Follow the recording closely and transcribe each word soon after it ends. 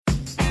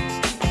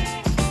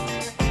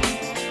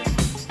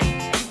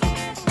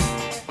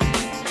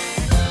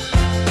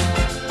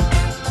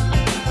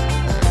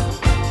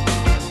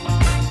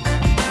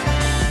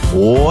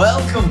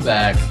Welcome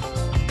back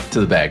to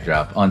The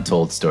Backdrop,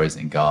 Untold Stories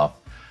in Golf.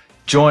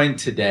 Joined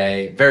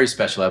today, very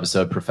special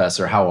episode,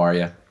 Professor. How are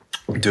you?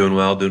 Doing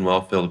well.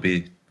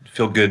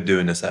 Feel good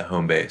doing this at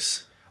home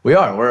base. We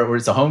are.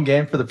 It's a home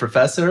game for the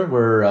Professor.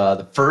 We're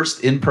the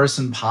first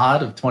in-person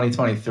pod of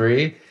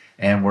 2023,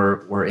 and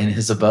we're in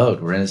his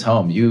abode. We're in his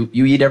home. You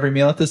eat every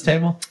meal at this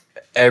table?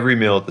 Every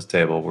meal at this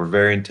table. We're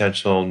very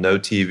intentional. No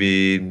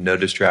TV, no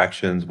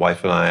distractions.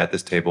 Wife and I at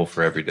this table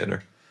for every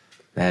dinner.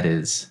 That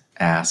is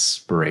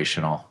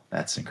aspirational.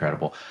 That's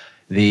incredible.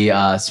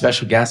 The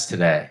special guest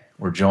today,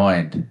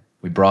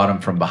 we brought him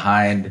from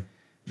behind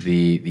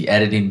the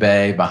editing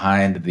bay,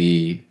 behind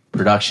the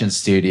production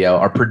studio.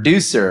 Our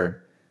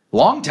producer,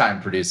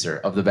 longtime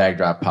producer of the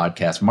Backdrop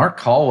podcast, Mark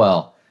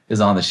Colwell,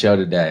 is on the show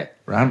today.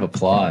 Round of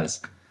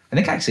applause. I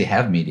think I actually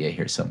have media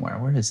here somewhere.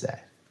 Where is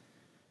that?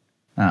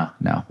 Oh,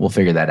 no, we'll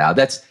figure that out.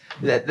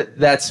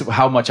 That's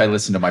how much I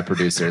listen to my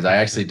producers. I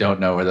actually don't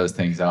know where those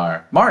things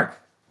are.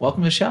 Mark,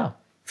 welcome to the show.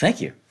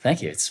 Thank you.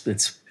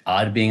 It's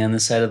odd being on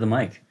this side of the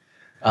mic.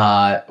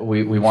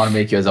 We want to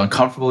make you as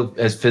uncomfortable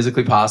as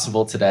physically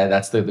possible today.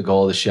 That's the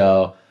goal of the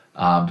show,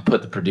 to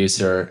put the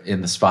producer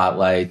in the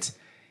spotlight.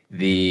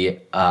 The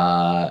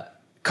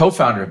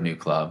co-founder of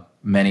NewClub,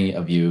 many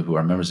of you who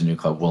are members of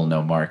NewClub will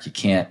know Mark. You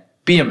can't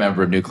be a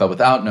member of NewClub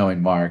without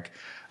knowing Mark.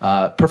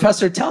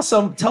 Professor, tell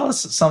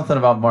us something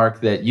about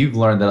Mark that you've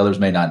learned that others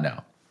may not know.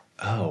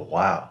 Oh,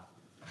 wow.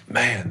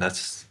 Man,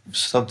 that's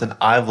something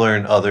I've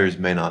learned others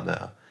may not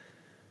know.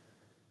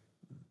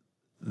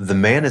 The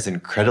man is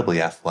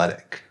incredibly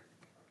athletic.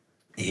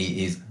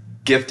 He's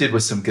gifted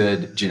with some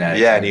good genetics.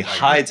 Yeah, and he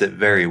hides it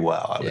very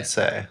well, I would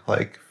say.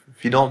 Like,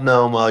 if you don't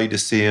know him well, you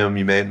just see him,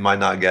 you might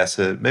not guess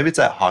it. Maybe it's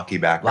that hockey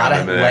background. A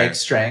lot of leg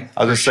strength.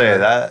 I was going to say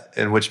that,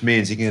 and which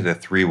means he can hit a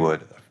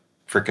 3-wood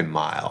a freaking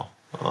mile.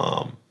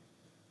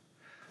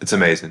 It's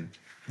amazing.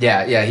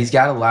 Yeah, he's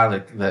got a lot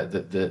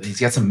of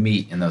he's got some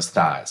meat in those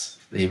thighs.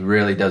 He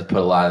really does put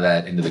a lot of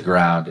that into the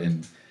ground,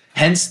 and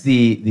hence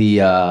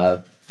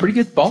the pretty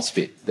good ball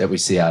speed that we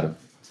see out of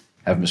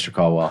Mr.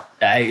 Colwell.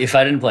 If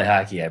I didn't play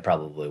hockey, I'd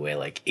probably weigh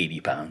like 80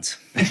 pounds.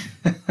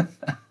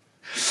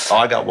 Oh,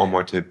 I got one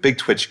more too. Big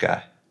Twitch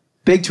guy.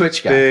 Big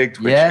Twitch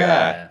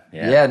guy.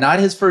 Yeah, not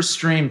his first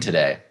stream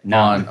today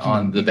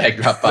on the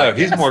Backdrop podcast. No,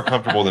 he's more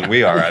comfortable than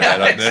we are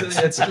at this.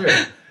 That's true.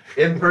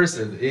 In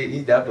person,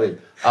 he definitely.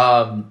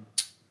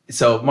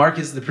 So Mark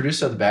is the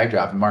producer of the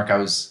Backdrop, and Mark, I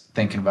was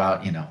thinking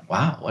about,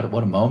 wow, what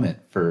a moment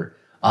for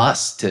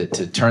us to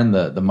turn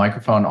the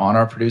microphone on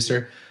our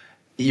producer.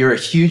 You're a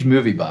huge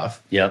movie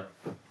buff. Yep.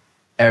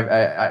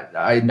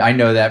 I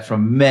know that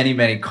from many,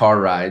 many car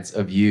rides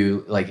of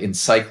you, like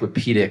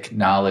encyclopedic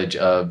knowledge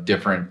of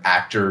different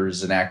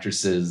actors and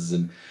actresses.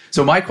 And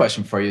so my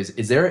question for you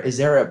is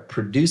there a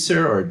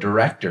producer or a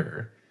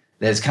director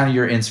that is kind of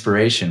your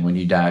inspiration when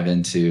you dive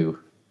into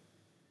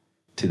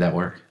that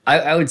work?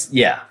 I would,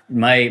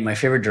 my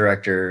favorite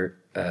director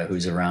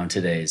who's around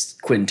today is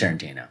Quentin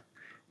Tarantino.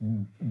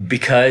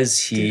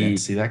 Because he didn't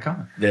see that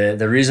coming.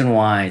 The reason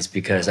why is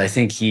because I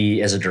think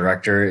he, as a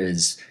director,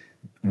 is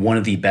one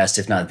of the best,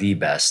 if not the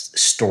best,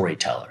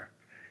 storyteller.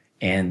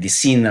 And the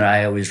scene that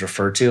I always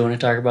refer to when I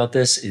talk about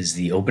this is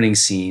the opening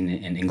scene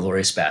in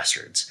Inglourious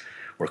Basterds,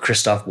 where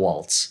Christoph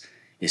Waltz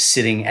is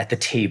sitting at the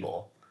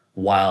table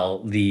while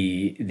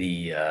the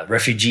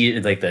refugee,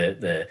 like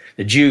the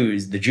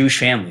Jewish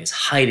family is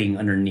hiding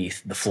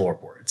underneath the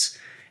floorboards.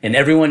 And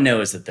everyone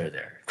knows that they're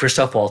there.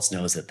 Christoph Waltz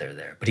knows that they're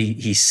there, but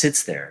he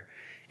sits there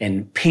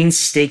and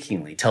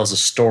painstakingly tells a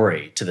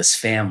story to this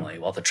family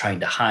while they're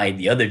trying to hide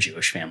the other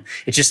Jewish family.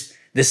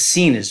 This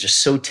scene is just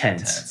so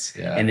tense,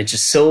 and it's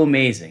just so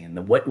amazing.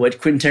 And what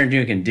Quentin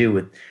Tarantino can do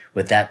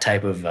with that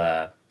type of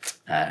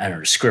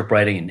script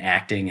writing and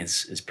acting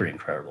is pretty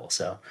incredible.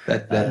 So,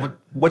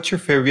 what's your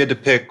favorite? You had to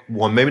pick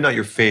one, maybe not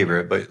your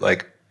favorite, but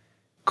like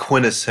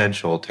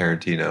quintessential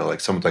Tarantino. Like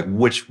someone's like,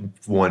 which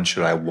one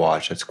should I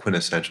watch? That's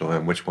quintessential,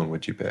 and which one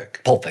would you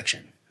pick? Pulp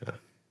Fiction. Yeah.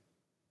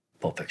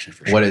 Pulp Fiction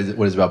for sure. What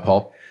is about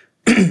Pulp?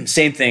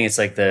 Same thing. It's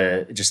like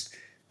the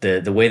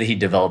way that he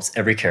develops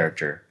every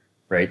character.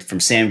 Right, from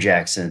Sam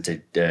Jackson to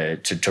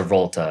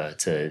Travolta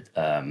to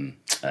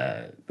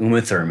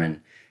Uma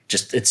Thurman,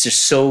 it's just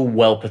so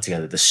well put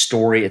together. The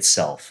story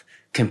itself,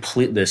 the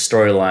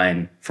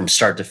storyline from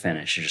start to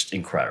finish is just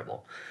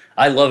incredible.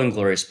 I love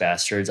Inglourious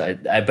Basterds,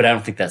 but I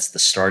don't think that's the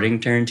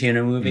starting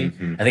Tarantino movie.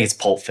 Mm-hmm. I think it's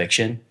Pulp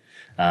Fiction.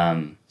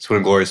 So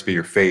would Inglourious be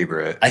your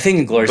favorite? I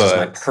think Inglourious is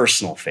my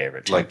personal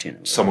favorite Tarantino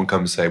movie. Someone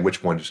comes and say,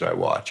 which one should I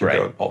watch? Right,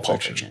 go with Pulp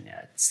Fiction.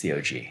 Yeah, it's the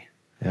OG.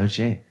 The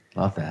OG,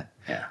 love that.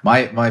 Yeah.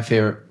 My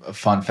favorite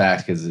fun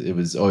fact, because it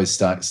was always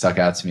stuck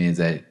out to me, is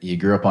that you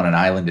grew up on an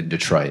island in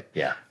Detroit.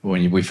 Yeah.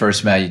 When we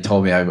first met, you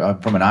told me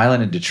I'm from an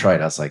island in Detroit.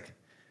 I was like,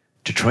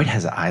 Detroit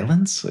has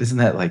islands? Isn't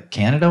that like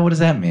Canada? What does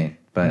that mean?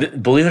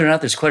 But believe it or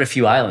not, there's quite a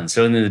few islands.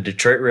 So in the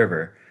Detroit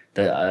River,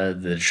 the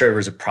Detroit River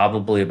is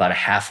probably about a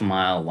half a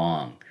mile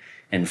long,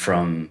 and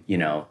from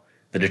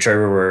the Detroit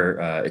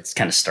River, it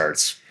kind of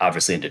starts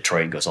obviously in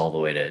Detroit and goes all the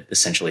way to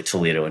essentially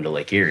Toledo into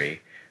Lake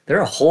Erie. There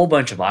are a whole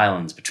bunch of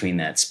islands between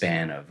that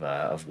span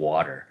of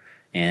water.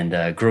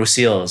 And Grosse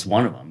Ile is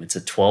one of them. It's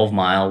a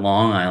 12-mile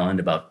long island,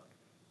 about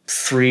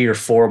 3 or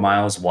 4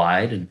 miles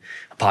wide, and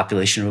a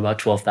population of about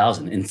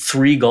 12,000, and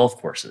 3 golf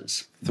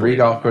courses. 3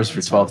 golf courses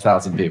for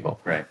 12,000 people.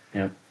 Right.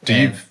 Yep.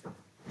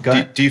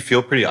 Do you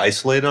feel pretty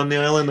isolated on the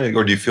island,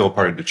 or do you feel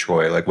part of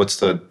Detroit? Like, what's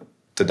the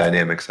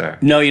dynamics there?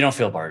 No, you don't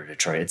feel part of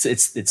Detroit.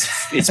 It's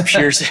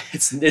pure.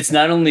 it's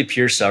not only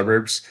pure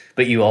suburbs,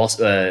 but you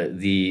also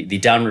the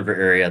downriver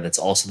area that's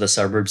also the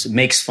suburbs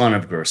makes fun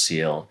of Grosse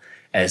Ile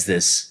as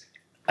this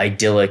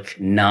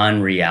idyllic,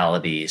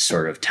 non-reality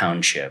sort of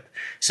township.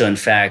 So in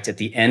fact, at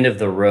the end of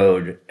the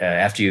road,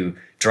 after you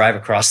drive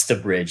across the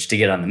bridge to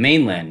get on the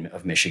mainland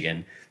of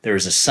Michigan, there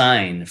was a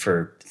sign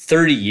for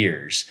 30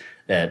 years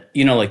that,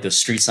 like those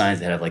street signs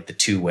that have like the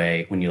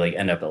 2-way, when you like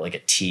end up at like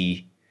a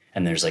T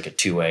and there's like a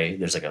 2-way,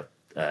 there's like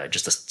a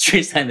just a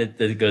street sign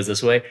that goes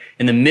this way.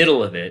 In the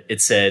middle of it, it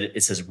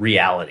says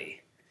reality.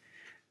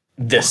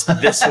 This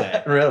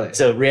way. Really?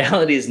 So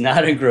reality is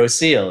not in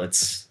Grosse Ile,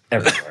 it's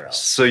everywhere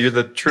else. So you're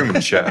the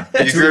Truman Show.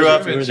 You grew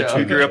up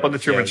on the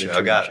Truman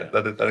Show. Got it.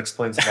 That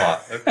explains a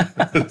lot.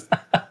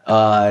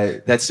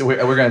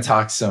 We're going to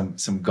talk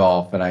some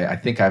golf, and I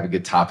think I have a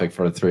good topic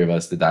for the 3 of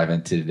us to dive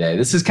into today.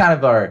 This is kind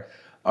of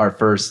our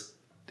first,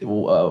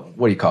 what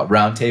do you call it,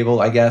 roundtable,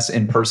 I guess,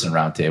 in-person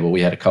roundtable.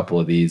 We had a couple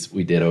of these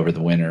we did over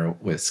the winter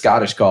with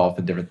Scottish golf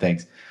and different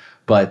things.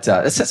 But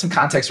let's set some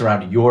context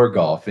around your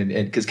golf. And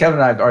because Kevin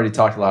and I have already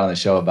talked a lot on the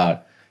show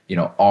about,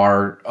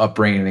 our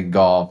upbringing in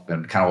golf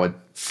and kind of what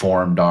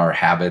formed our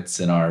habits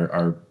and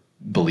our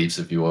beliefs,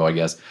 if you will, I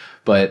guess.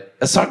 But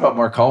let's talk about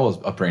Mark Colwell's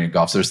upbringing in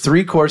golf. So there's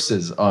 3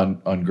 courses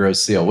on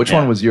Grosse Ile. Which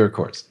one was your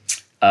course?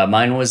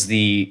 Mine was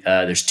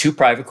there's 2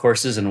 private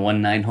courses and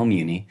 1 9-hole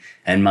muni,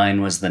 and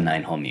mine was the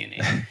 9-hole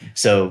muni.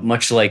 So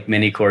much like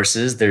many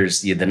courses,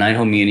 there's the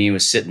 9-hole muni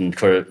was sitting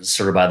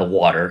sort of by the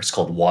water. It's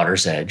called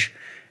Water's Edge,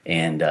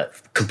 and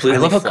completely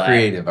I love flat. how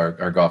creative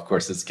our golf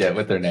courses get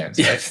with their names.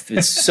 Right?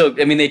 It's so,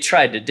 they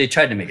tried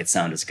to make it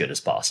sound as good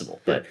as possible,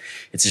 but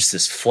it's just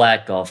this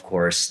flat golf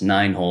course,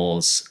 9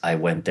 holes. I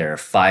went there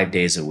 5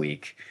 days a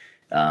week.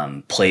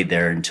 Played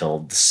there until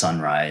the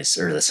sunrise,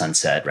 or the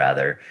sunset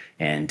rather,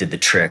 and did the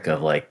trick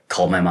of like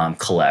call my mom,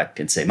 collect,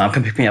 and say, "Mom,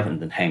 come pick me up," and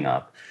then hang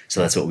up. So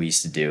that's what we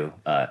used to do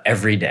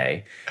every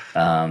day.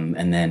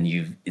 And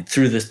then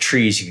through the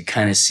trees, you could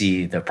kind of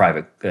see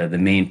the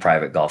main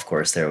private golf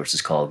course there, which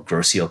is called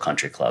Grosse Ile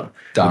Country Club.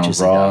 Donald which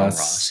is Ross.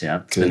 Ross.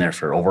 Yeah, it's been there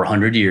for over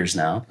 100 years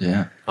now.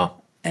 Yeah. Oh.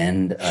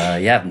 And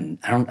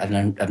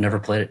I've never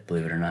played it,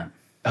 believe it or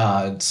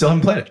not. Still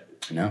haven't played it.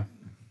 No.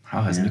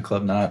 How has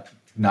NewClub not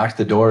knocked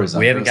the doors?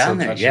 We haven't gotten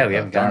there. Yeah, we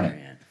haven't gotten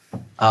there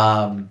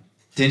yet.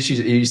 Didn't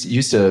you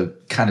used to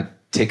kind of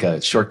take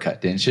a shortcut,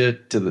 didn't you,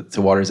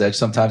 to Water's Edge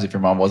sometimes if your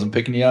mom wasn't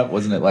picking you up?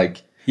 Wasn't it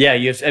like? Yeah,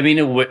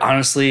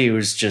 honestly, it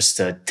was just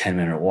a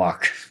 10-minute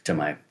walk to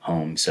my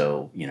home,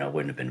 so it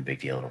wouldn't have been a big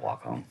deal to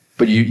walk home.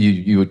 But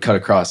you would cut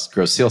across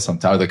Grosse Ile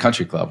sometime, or the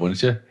country club,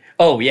 wouldn't you?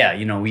 Oh yeah,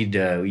 when we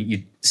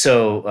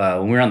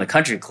were on the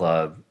country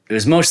club, it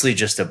was mostly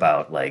just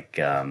about like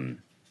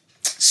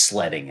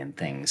sledding and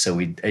things. So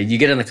you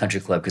get in the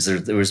country club because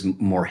there was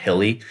more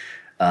hilly.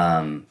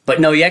 But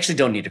no, you actually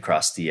don't need to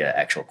cross the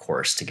actual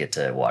course to get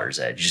to Water's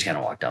Edge. You just kind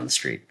of walk down the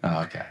street.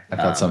 Oh, okay. I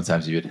thought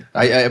sometimes you would.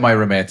 My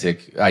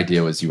romantic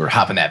idea was you were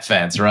hopping that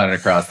fence, running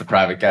across the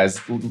private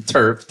guy's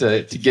turf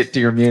to get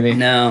to your muni.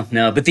 No.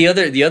 But the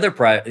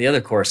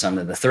other course on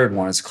the third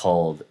one is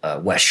called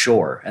West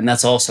Shore, and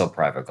that's also a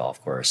private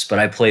golf course. But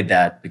I played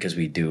that because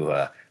we do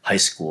high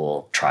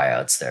school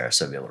tryouts there,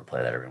 so I'll be able to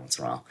play that every once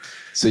in a while.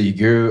 So you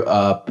grew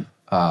up,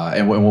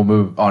 and we'll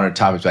move on to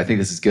topics. But I think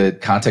this is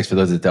good context for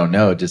those that don't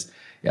know.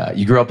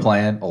 You grew up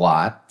playing a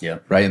lot,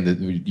 yep. Right?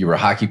 And you were a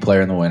hockey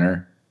player in the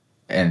winter,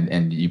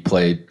 and you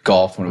played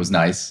golf when it was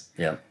nice.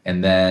 Yep.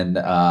 And then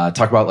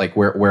talk about like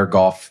where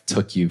golf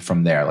took you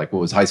from there. Like what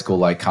was high school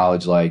like,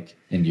 college like,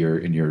 in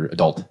your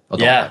adult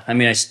yeah,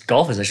 life?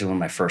 Golf is actually one of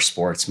my first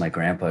sports. My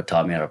grandpa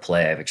taught me how to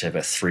play. I have a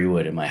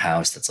 3-wood in my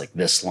house that's like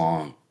this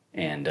long,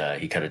 and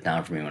he cut it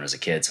down for me when I was a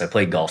kid. So I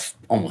played golf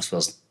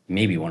was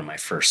maybe one of my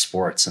first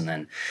sports, and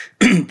then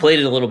played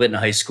it a little bit in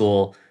high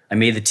school. I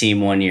made the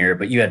team one year,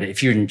 but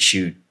if you didn't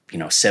shoot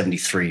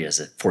 73 as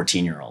a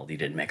 14-year-old, you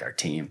didn't make our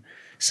team.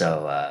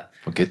 So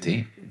a good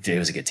team. It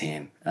was a good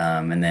team.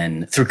 And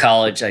then through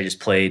college, I just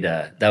played.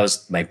 That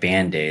was my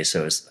band days.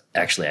 So I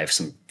have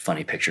some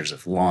funny pictures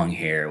of long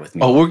hair with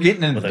me. Oh, we're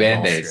getting into the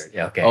band days.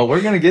 Yeah, okay. Oh,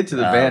 we're gonna get to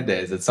the band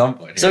days at some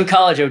point. So in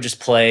college, I would just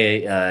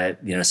play.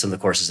 Some of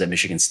the courses at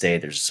Michigan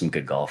State. There's some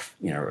good golf.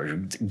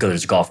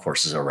 There's golf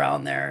courses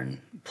around there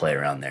and play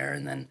around there.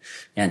 And then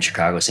in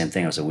Chicago, same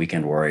thing. I was a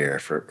weekend warrior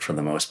for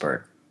the most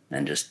part,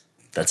 and just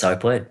that's how I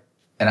played.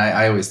 And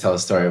I always tell a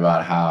story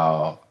about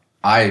how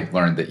I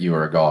learned that you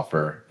were a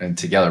golfer and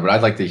together, but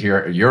I'd like to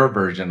hear your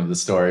version of the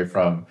story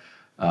from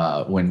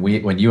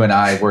when you and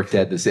I worked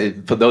at this.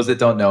 For those that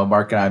don't know,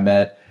 Mark and I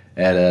met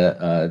at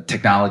a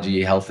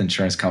technology health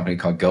insurance company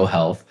called Go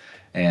Health,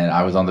 and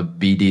I was on the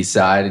BD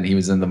side and he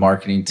was in the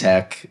marketing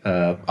tech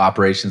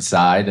operations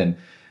side, and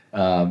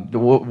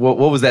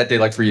What was that day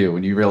like for you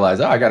when you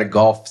realized, oh, I got a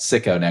golf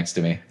sicko next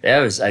to me? Yeah,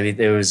 it was. I mean,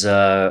 there's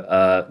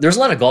a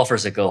lot of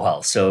golfers at Go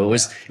Health, so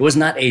it was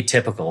not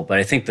atypical. But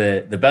I think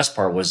the best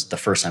part was the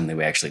first time that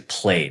we actually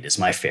played is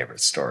my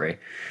favorite story.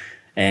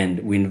 And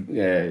we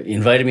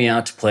invited me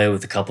out to play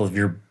with a couple of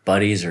your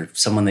buddies or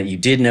someone that you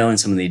did know and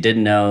someone that you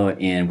didn't know,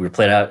 and we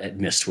played out at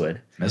Mistwood.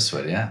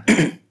 Mistwood, yeah.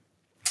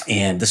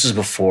 And this was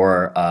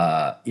before,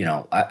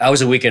 I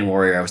was a weekend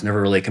warrior. I was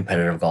never really a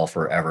competitive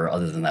golfer ever,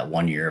 other than that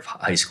 1 year of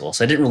high school.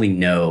 So I didn't really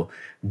know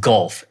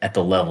golf at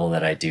the level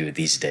that I do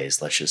these days,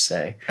 let's just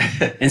say.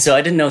 And so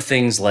I didn't know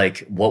things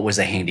like what was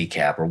a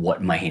handicap or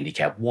what my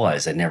handicap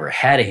was. I never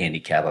had a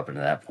handicap up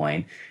until that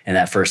point. And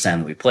that first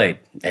time that we played,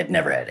 I'd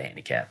never had a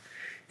handicap.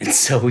 And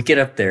so we get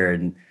up there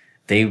and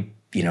the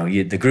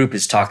group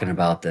is talking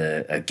about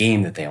a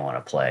game that they want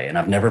to play. And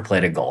I've never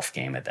played a golf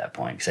game at that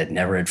point because I'd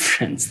never had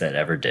friends that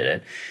ever did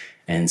it.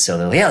 And so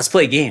they're like, yeah, let's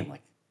play a game. I'm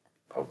like,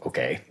 oh,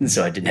 okay. And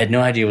so I had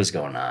no idea what was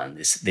going on.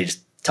 They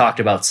just talked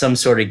about some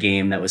sort of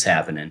game that was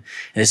happening. And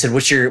they said,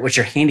 what's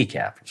your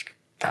handicap? I was like,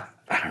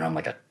 I don't know. I'm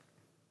like a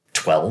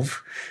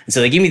 12. And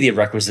so they gave me the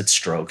requisite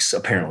strokes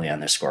apparently on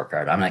their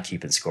scorecard. I'm not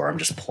keeping score. I'm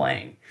just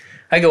playing.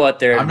 I go out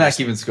there. I'm not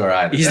keeping score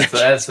either.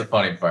 That's the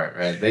funny part,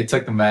 right? They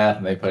took the math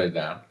and they put it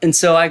down. And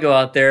so I go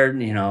out there,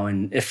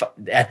 and if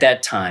at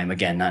that time,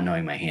 again, not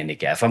knowing my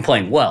handicap, if I'm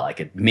playing well, I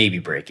could maybe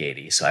break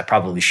 80. So I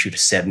probably shoot a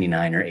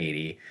 79 or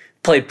 80.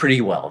 Played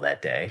pretty well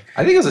that day.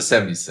 I think it was a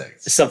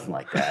 76. Something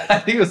like that. I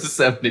think it was a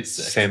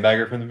 76.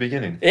 Sandbagger from the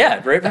beginning. Yeah,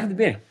 right from the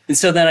beginning. And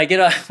so then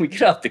we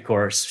get off the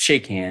course,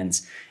 shake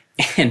hands,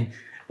 and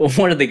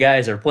one of the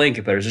guys, our playing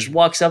competitors, just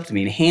walks up to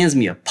me and hands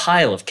me a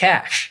pile of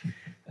cash.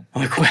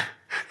 I'm like,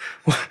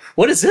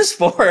 what is this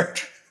for?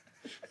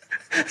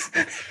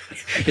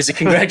 He said,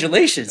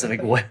 congratulations. I'm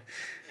like,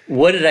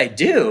 what did I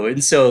do?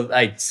 And so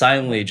I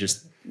silently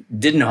just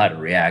didn't know how to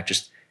react,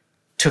 just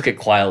took it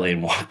quietly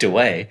and walked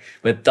away,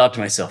 but thought to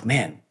myself,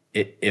 man,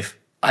 if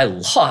I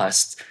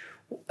lost,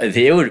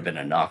 it would have been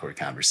an awkward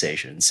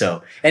conversation.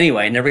 So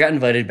anyway, I never got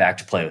invited back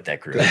to play with that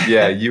group.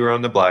 Yeah, you were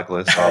on the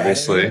blacklist,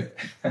 obviously.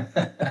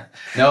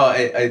 No,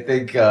 I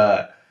think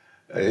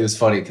it was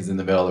funny because in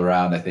the middle of the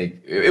round, I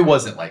think it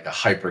wasn't like a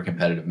hyper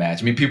competitive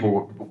match. I mean,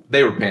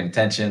 they were paying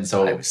attention,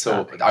 so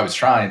I was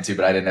trying to,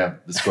 but I didn't have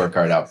the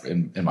scorecard out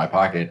in my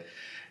pocket.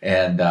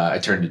 And I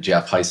turned to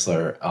Jeff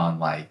Heisler on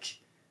like,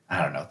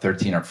 I don't know,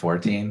 13 or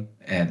 14,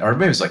 or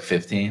maybe it was like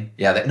 15.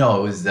 Yeah, it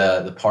was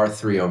the par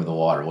 3 over the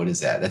water. What is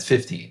that? That's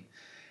 15.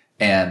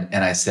 And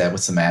I said,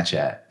 what's the match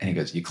at? And he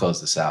goes, you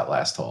closed this out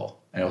last hole.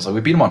 And it was like,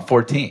 we beat him on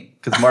 14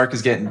 because Mark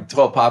is getting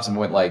 12 pops and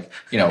went like,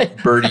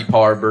 birdie,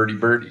 par, birdie,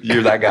 birdie.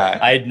 You're that guy.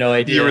 I had no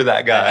idea. You were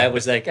that guy. I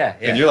was that guy.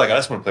 Yeah. And you're like, I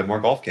just want to play more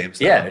golf games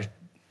now. Yeah.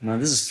 No,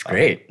 this is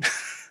great.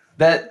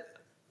 That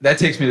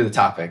takes me to the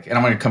topic. And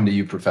I'm going to come to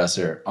you,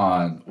 Professor,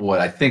 on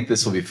what I think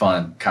this will be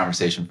fun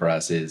conversation for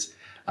us is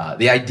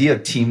the idea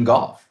of team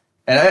golf.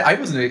 And I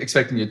wasn't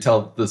expecting you to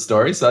tell the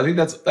story. So I think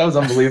that was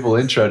an unbelievable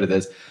intro to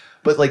this.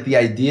 But like the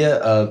idea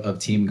of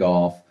team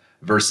golf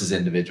versus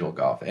individual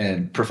golf.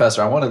 And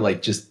Professor, I want to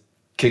like just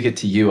kick it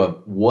to you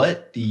of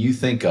what do you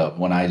think of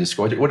when I just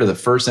what are the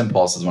first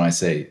impulses when I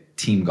say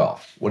team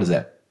golf? What does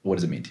it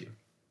mean to you?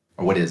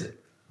 Or what is it?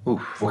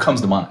 Oof. What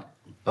comes to mind?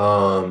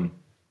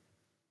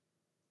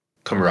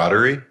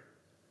 Camaraderie,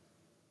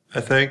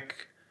 I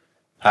think.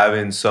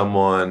 Having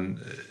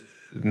someone,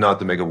 not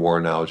to make a war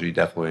analogy,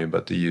 definitely,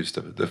 but to use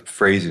the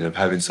phrasing of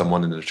having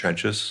someone in the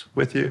trenches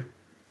with you,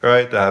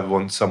 right? To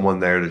have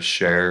someone there to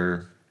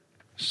share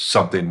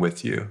something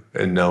with you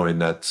and knowing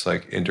that's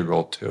like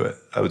integral to it.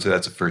 I would say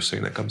that's the first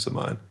thing that comes to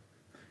mind.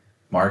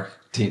 Mark,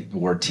 the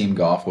word team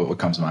golf, what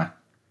comes to mind?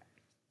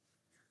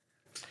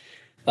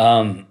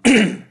 I'm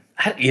trying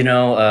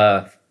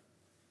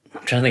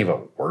to think of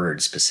a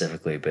word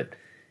specifically, but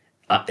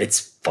it's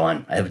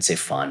fun. I would say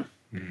fun,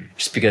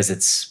 just because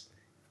it's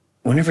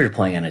whenever you're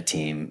playing on a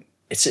team,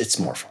 it's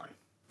more fun.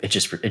 It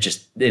just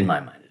in my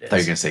mind it is. I thought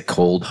you were gonna say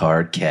cold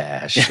hard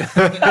cash.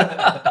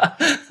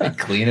 Been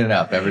cleaning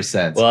up ever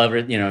since. Well,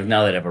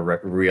 now that I have a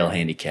real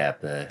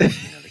handicap, the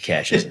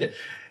cash is yeah,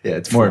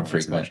 it's more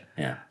infrequent.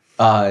 Yeah.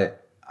 I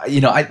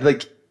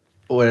like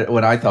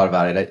when I thought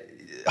about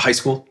it, high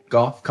school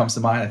golf comes to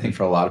mind. I think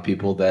for a lot of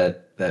people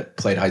that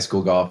played high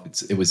school golf,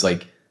 it was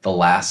like the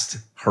last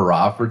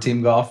hurrah for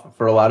team golf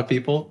for a lot of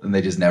people, and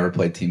they just never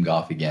played team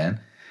golf again.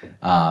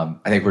 I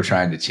think we're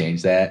trying to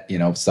change that.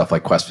 Stuff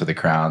like Quest for the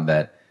Crown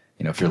that.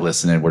 If you're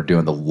listening, we're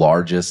doing the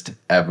largest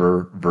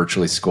ever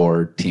virtually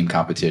scored team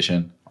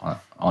competition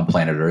on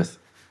planet Earth.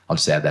 I'll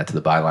just add that to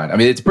the byline. I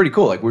mean, it's pretty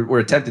cool. Like we're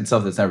attempting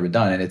something that's never been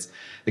done. And it's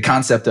the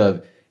concept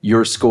of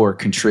your score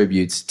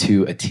contributes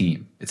to a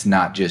team. It's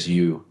not just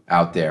you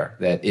out there,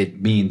 that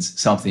it means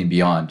something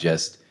beyond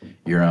just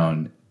your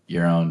own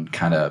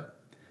kind of,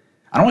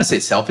 I don't want to say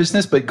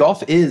selfishness, but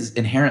golf is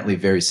inherently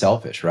very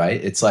selfish,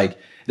 right? It's like,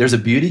 there's a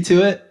beauty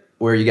to it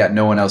where you got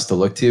no one else to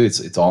look to.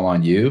 It's all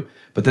on you.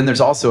 But then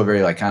there's also a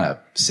very like kind of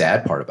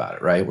sad part about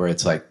it, right? Where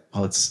it's like,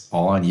 well, it's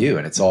all on you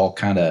and it's all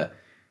kind of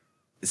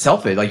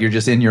selfish. Like you're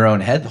just in your own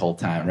head the whole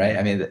time, right?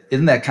 I mean,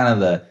 isn't that kind of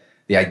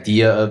the the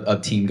idea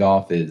of team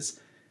golf is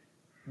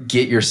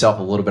get yourself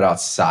a little bit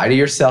outside of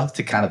yourself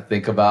to kind of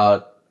think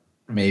about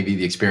maybe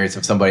the experience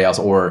of somebody else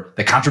or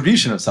the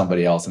contribution of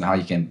somebody else and how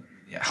you can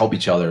help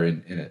each other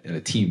in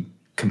a team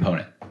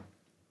component.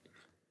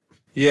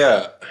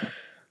 Yeah.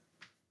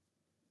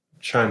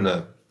 Trying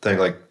to think,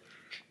 like,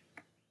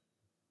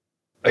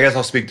 I guess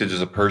I'll speak to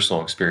just a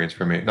personal experience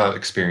for me. Not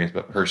experience,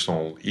 but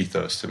personal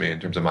ethos to me in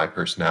terms of my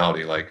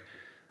personality. Like,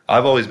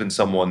 I've always been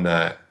someone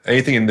that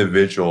anything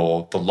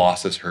individual, the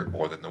losses hurt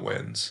more than the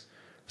wins.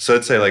 So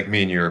let's say like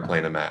me and you are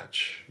playing a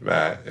match,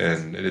 right?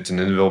 And it's an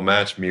individual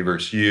match, me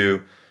versus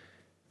you.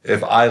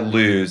 If I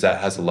lose,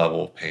 that has a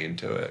level of pain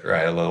to it,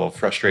 right? A level of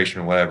frustration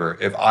or whatever.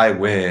 If I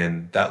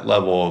win, that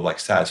level of like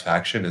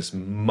satisfaction is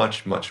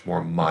much, much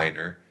more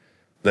minor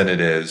than it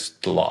is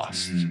the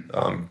loss.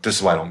 This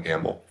is why I don't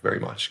gamble very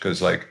much,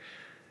 because like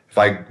if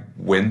I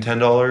win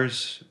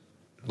 $10,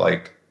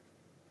 like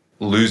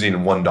losing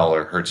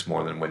 $1 hurts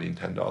more than winning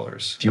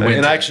 $10.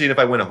 And actually, if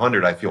I win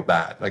 100, I feel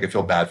bad. Like I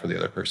feel bad for the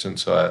other person,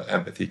 so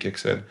empathy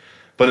kicks in.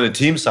 But on the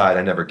team side,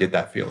 I never get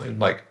that feeling,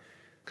 like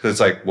because it's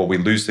like, well, we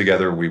lose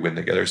together, we win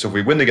together. So if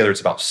we win together,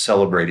 it's about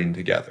celebrating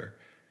together.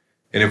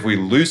 And if we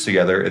lose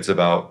together, it's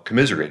about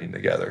commiserating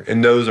together.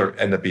 And those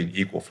end up being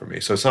equal for me.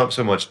 So it's not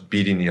so much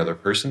beating the other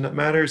person that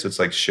matters. It's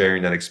like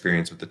sharing that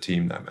experience with the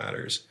team that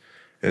matters.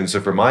 And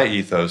so for my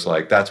ethos,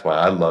 like that's why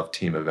I love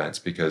team events,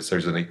 because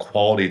there's an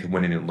equality to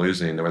winning and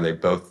losing where they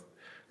both,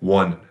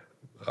 one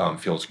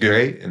feels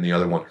great and the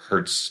other one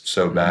hurts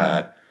so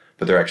bad,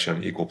 but they're actually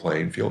on an equal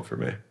playing field for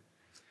me.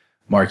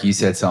 Mark, you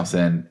said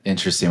something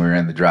interesting. We were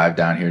in the drive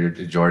down here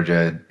to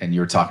Georgia and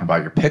you were talking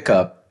about your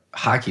pickup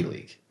hockey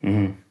league.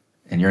 Mm-hmm.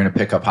 And you're in a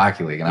pickup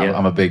hockey league, and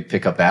I'm a big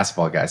pickup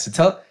basketball guy.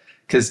 So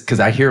because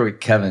I hear with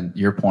Kevin,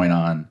 your point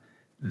on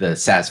the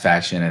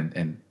satisfaction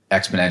and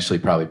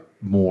exponentially probably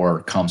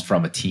more comes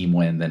from a team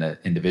win than an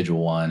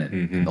individual one,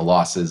 and the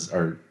losses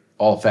are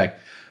all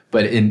effect.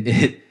 But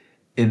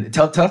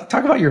talk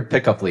about your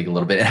pickup league a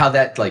little bit and how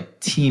that like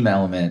team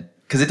element,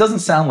 because it doesn't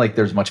sound like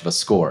there's much of a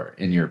score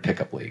in your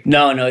pickup league.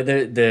 No,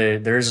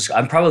 there's.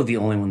 I'm probably the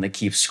only one that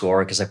keeps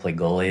score because I play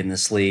goalie in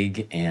this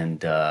league,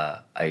 and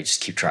I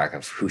just keep track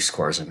of who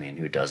scores with me and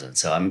who doesn't.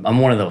 So I'm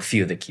one of the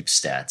few that keeps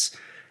stats.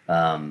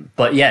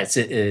 But yeah,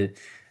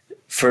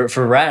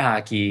 for rat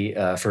hockey,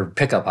 for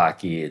pickup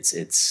hockey,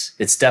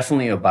 it's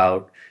definitely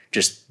about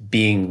just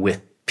being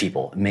with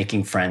people,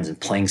 making friends, and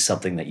playing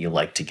something that you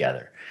like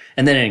together.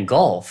 And then in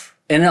golf,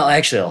 and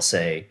I'll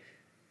say,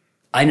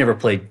 I never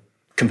played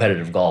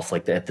competitive golf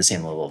like that at the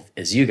same level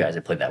as you guys.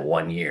 I played that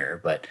 1 year,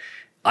 but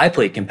I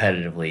played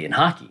competitively in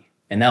hockey,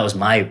 and that was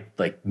my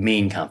like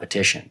main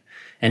competition.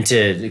 And to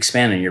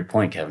expand on your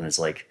point, Kevin, is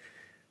like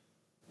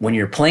when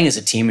you're playing as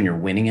a team and you're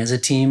winning as a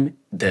team,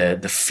 the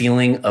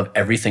feeling of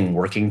everything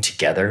working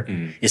together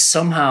is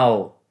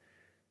somehow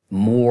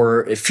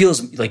more. It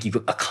feels like you've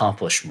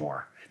accomplished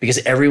more because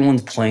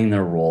everyone's playing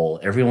their role,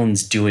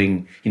 everyone's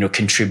doing,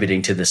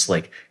 contributing to this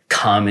like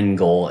common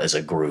goal as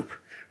a group.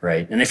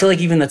 Right. And I feel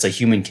like even that's a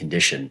human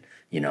condition,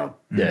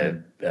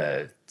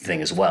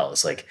 thing as well.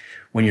 It's like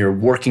when you're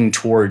working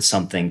towards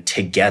something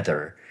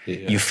together,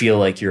 you feel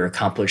like you're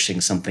accomplishing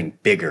something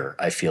bigger,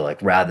 I feel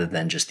like, rather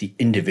than just the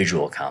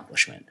individual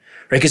accomplishment.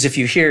 Right. Because if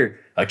you hear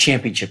a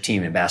championship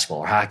team in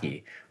basketball or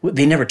hockey,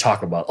 they never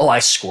talk about, I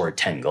scored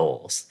 10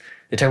 goals.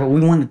 They talk about we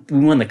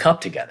won the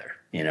cup together,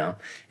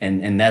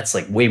 and that's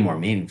like way more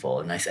meaningful.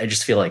 And I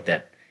just feel like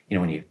that,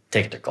 when you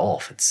take it to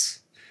golf, it's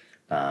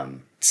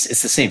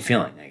the same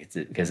feeling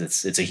because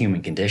it's a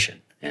human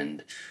condition,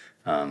 and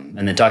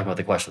then talking about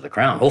the quest for the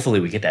crown. Hopefully,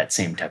 we get that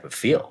same type of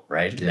feel,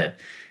 right? Yeah. That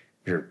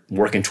you're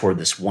working toward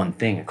this one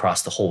thing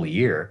across the whole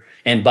year.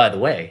 And by the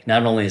way,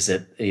 not only is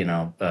it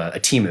a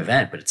team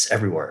event, but it's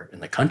everywhere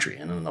in the country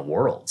and in the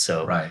world.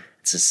 So right,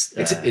 it's just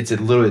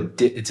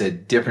it's a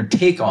different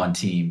take on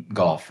team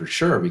golf for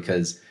sure,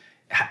 because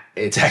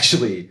it's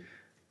actually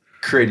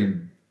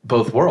creating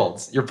both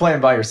worlds. You're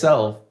playing by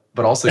yourself,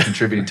 but also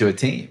contributing to a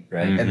team,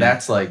 right? Mm-hmm. And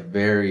that's like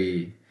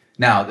very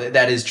now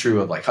that is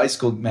true of like high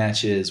school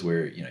matches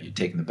where you're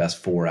taking the best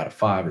 4 out of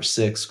 5 or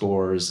 6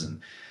 scores,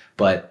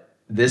 but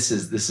this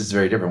is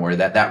very different where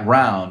that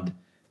round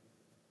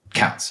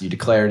counts. You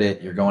declared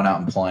it. You're going out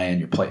and playing.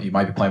 You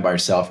might be playing by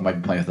yourself. You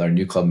might be playing with other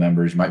NewClub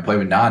members. You might play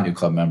with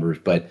non-NewClub members,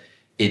 but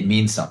it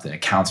means something. It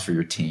counts for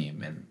your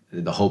team, and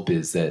the hope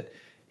is that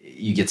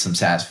you get some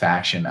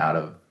satisfaction out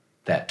of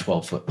that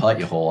 12-foot putt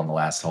you hole on the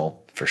last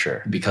hole. For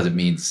sure. Because it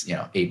means,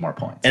 8 more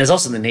points. And it's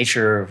also the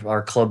nature of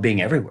our club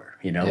being everywhere.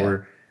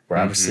 We're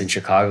obviously in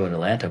Chicago and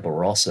Atlanta, but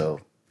we're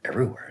also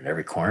everywhere in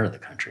every corner of the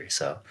country.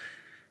 So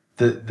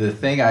the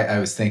thing I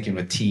was thinking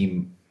with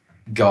team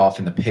golf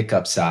and the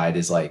pickup side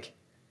is like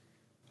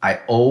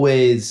I've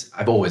always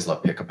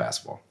loved pickup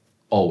basketball.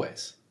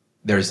 Always.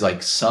 There's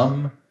like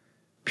some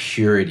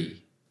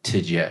purity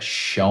to just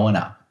showing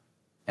up.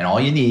 And all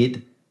you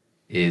need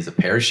is a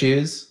pair of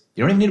shoes.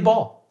 You don't even need a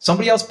ball.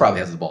 Somebody else probably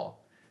has the ball.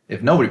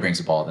 If nobody brings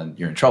the ball, then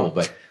you're in trouble.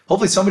 But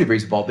hopefully somebody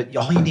brings the ball. But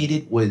all you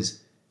needed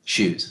was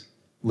shoes,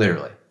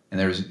 literally. And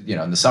there was,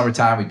 in the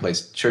summertime, we played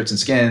shirts and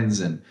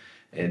skins. And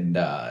in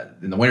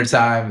the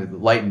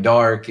wintertime, light and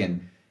dark,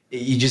 and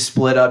you just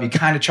split up. You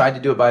kind of tried to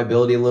do it by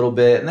ability a little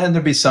bit, and then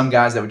there'd be some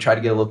guys that would try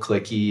to get a little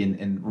clicky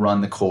and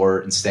run the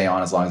court and stay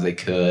on as long as they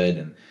could.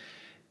 And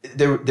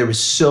there was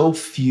so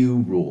few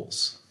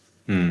rules,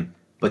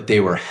 but they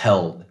were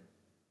held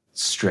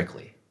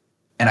strictly.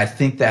 And I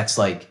think that's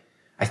like,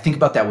 I think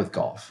about that with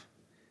golf,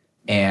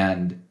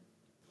 and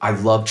I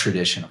love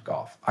tradition of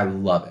golf. I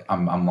love it.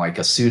 I'm like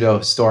a pseudo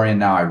historian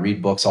now. I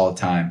read books all the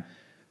time,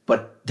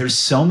 but there's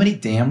so many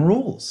damn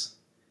rules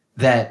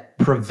that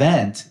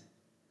prevent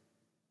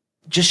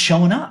just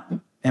showing up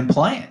and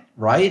playing,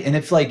 right? And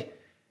if like,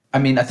 I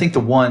mean, I think the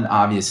one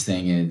obvious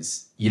thing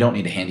is you don't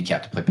need a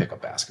handicap to play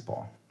pickup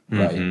basketball,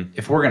 right?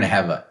 If we're going to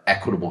have an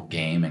equitable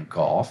game in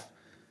golf,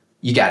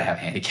 you got to have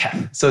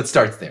handicap. So it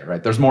starts there,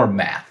 right? There's more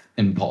math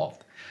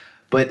involved.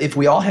 But if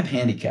we all have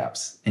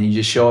handicaps and you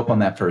just show up on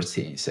that first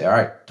tee, you say, all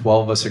right,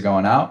 12 of us are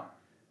going out,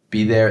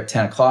 be there at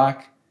 10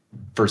 o'clock,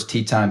 first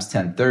tee time's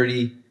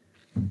 10:30.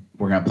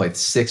 We're going to play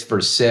 6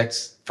 versus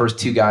 6. First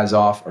 2 guys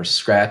off are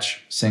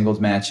scratch singles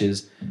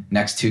matches.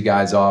 Next 2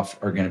 guys off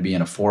are going to be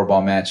in a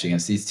 4-ball match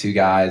against these 2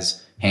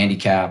 guys,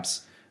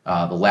 handicaps.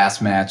 The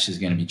last match is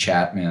going to be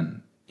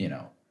Chapman,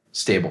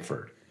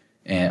 Stableford.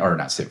 Or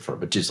not Stableford,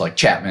 but just like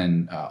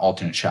Chapman,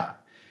 alternate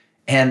shot.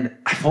 And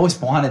I've always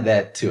wanted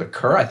that to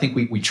occur. I think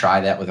we try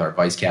that with our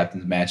vice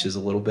captains matches a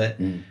little bit.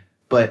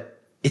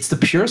 But it's the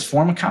purest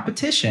form of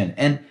competition.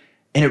 And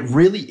it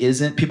really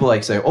isn't. People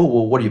like say, oh,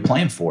 well, what are you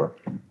playing for?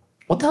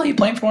 What the hell are you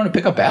playing for in a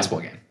pickup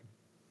basketball game?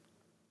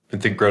 I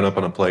think growing up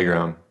on a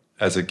playground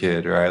as a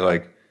kid, right?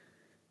 Like,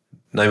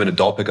 not even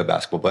adult pickup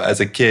basketball, but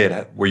as a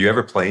kid, were you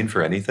ever playing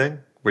for anything?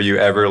 Were you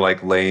ever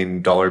like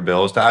laying dollar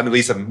bills? I mean, at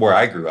least where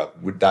I grew up,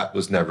 that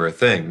was never a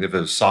thing. If it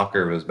was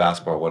soccer, if it was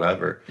basketball,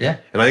 whatever. Yeah.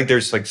 And I think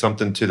there's like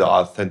something to the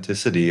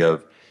authenticity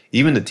of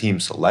even the team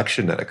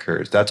selection that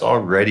occurs. That's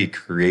already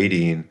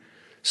creating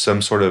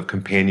some sort of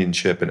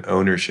companionship and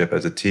ownership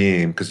as a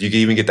team, because you can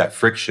even get that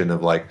friction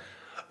of like,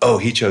 oh,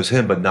 he chose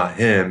him, but not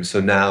him. So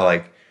now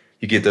like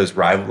you get those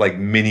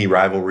mini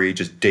rivalry,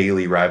 just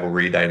daily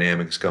rivalry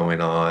dynamics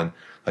going on.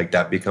 Like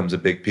that becomes a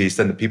big piece.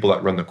 Then the people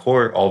that run the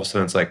court, all of a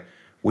sudden it's like,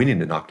 we need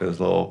to knock those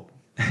little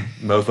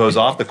mofos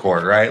off the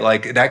court, right?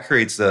 Like that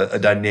creates a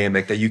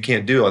dynamic that you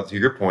can't do. To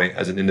your point,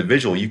 as an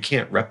individual, you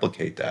can't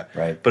replicate that.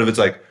 Right. But if it's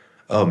like,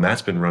 oh,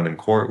 Matt's been running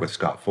court with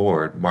Scott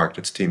Ford, Mark,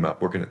 let's team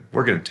up. We're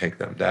gonna take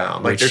them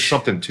down. Like there's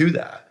something to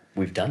that.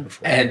 We've done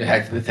before.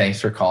 And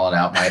thanks for calling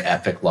out my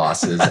epic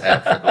losses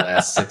after the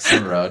last 6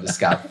 in a row to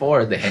Scott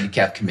Ford. The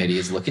handicap committee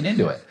is looking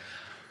into it.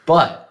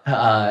 But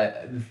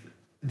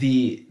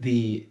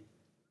the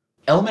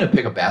element of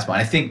pickup basketball,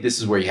 and I think this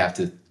is where you have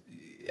to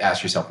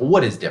ask yourself, well,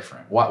 what is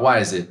different? Why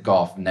is it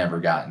golf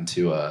never got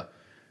into a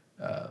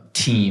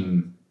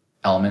team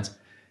element?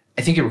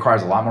 I think it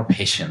requires a lot more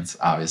patience,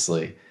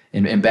 obviously.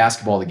 In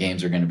basketball, the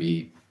games are going to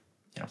be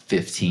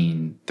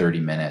 15, 30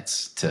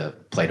 minutes to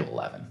play to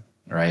 11,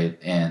 right?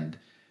 And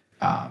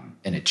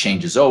it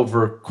changes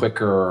over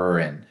quicker,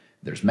 and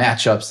there's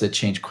matchups that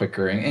change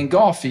quicker. And in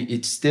golf,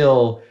 it's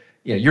still,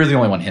 you're the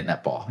only one hitting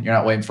that ball. You're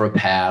not waiting for a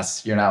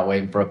pass. You're not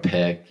waiting for a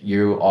pick.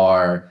 You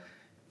are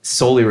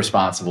solely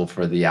responsible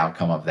for the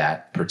outcome of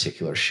that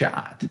particular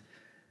shot.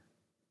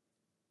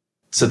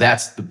 So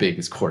that's the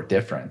biggest core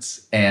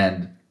difference.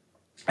 And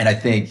I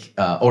think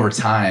over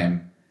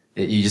time,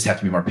 you just have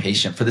to be more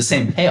patient for the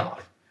same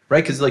payoff,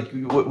 right? Because like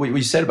what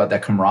you said about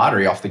that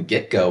camaraderie off the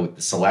get-go with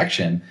the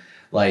selection,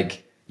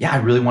 like, yeah, I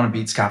really want to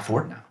beat Scott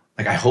Ford now.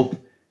 Like, I hope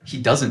he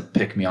doesn't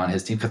pick me on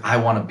his team because I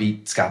want to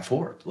beat Scott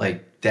Ford.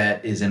 Like,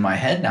 that is in my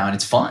head now, and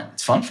it's fun.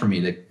 It's fun for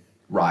me to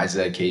rise to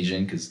that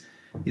occasion because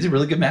he's a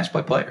really good match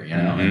play player,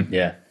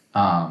 Yeah.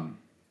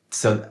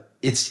 So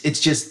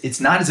it's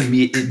not as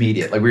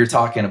immediate. Like we were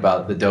talking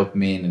about the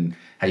dopamine and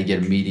how you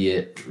get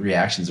immediate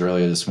reactions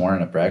earlier this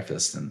morning at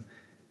breakfast, and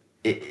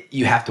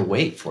you have to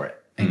wait for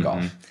it in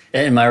golf.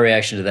 And my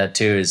reaction to that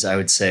too is I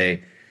would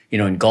say,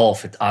 in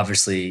golf, it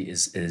obviously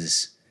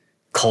is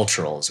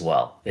cultural as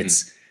well. It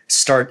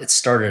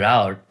started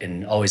out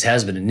and always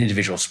has been an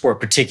individual sport,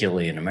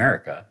 particularly in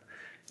America.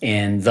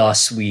 And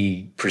thus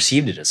we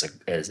perceived it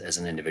as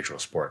an individual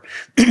sport.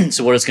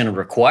 So what it's going to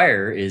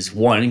require is,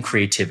 one,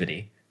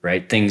 creativity,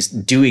 right?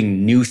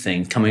 Doing new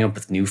things, coming up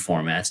with new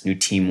formats, new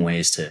team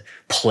ways to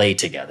play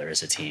together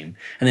as a team.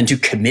 And then 2,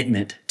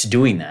 commitment to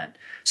doing that.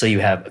 So you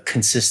have a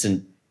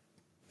consistent,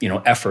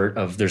 effort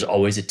of there's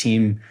always a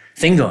team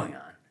thing going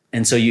on.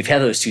 And so you've had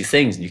those 2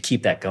 things and you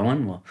keep that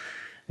going. Well,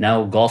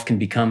 now golf can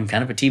become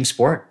kind of a team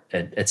sport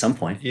at some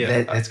point.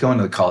 Yeah. Let's go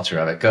into the culture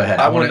of it. Go ahead.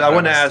 I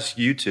want to ask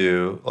you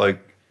two, like,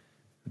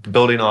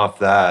 building off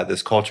that,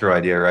 this culture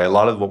idea, right? A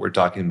lot of what we're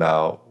talking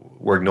about,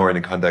 we're ignoring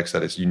in context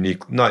that it's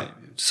unique, not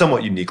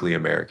somewhat uniquely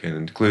American,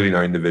 including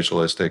our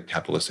individualistic,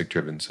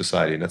 capitalistic-driven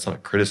society. And that's not a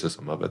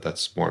criticism of it.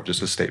 That's more of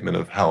just a statement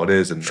of how it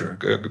is, and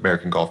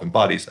American golf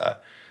embodies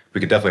that. We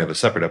could definitely have a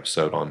separate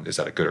episode on, is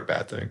that a good or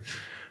bad thing?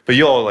 But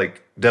you all,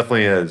 like,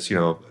 definitely as,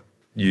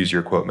 use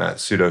your quote, Matt,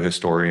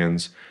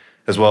 pseudo-historians,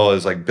 as well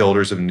as like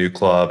builders of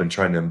NewClub and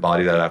trying to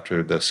embody that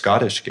after the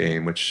Scottish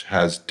game, which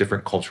has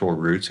different cultural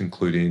roots,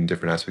 including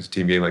different aspects of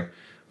team game. Like,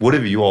 what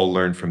have you all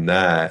learned from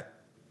that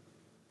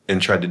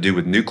and tried to do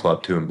with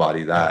NewClub to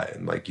embody that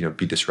and like,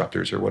 be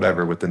disruptors or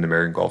whatever within the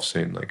American golf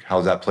scene? Like, how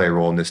does that play a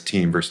role in this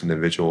team versus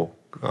individual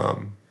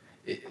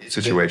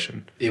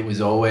situation? It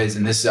was always,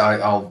 and this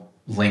I'll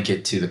link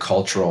it to the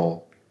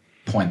cultural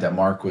point that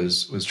Mark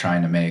was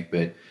trying to make,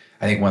 but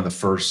I think one of the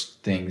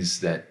first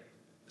things that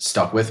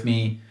stuck with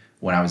me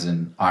when I was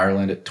in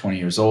Ireland at 20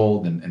 years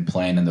old and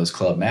playing in those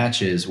club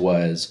matches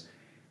was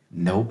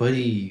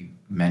nobody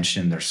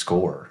mentioned their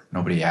score.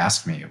 Nobody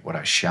asked me what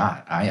I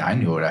shot. I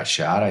knew what I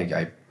shot.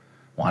 I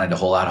wanted to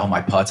hold out all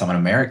my putts. I'm an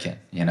American,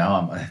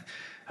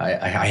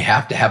 I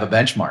have to have a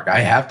benchmark. I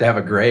have to have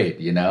a grade,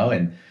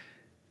 and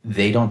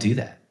they don't do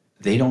that.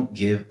 They don't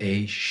give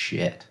a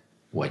shit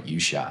what you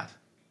shot.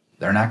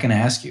 They're not going to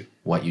ask you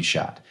what you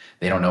shot.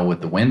 They don't know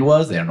what the wind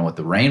was. They don't know what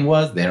the rain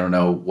was. They don't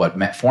know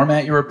what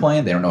format you were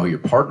playing. They don't know who your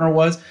partner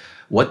was.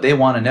 What they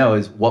want to know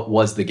is, what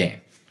was the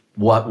game?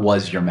 What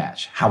was your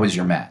match? How was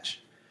your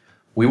match?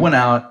 We went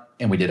out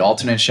and we did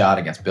alternate shot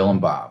against Bill and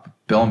Bob.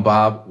 Bill and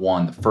Bob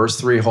won the first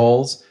 3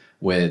 holes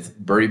with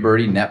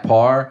birdie, net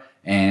par,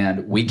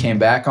 and we came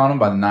back on them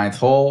by the 9th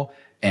hole,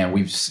 and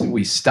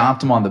we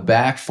stomped them on the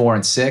back 4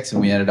 and 6,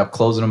 and we ended up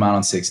closing them out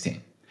on 16.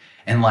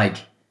 And like,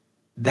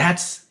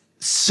 that's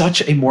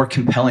such a more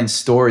compelling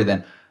story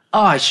than,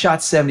 I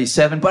shot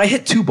 77, but I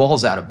hit 2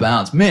 balls out of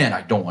bounds. Man,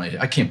 I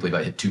can't believe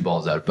I hit 2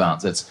 balls out of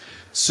bounds. That's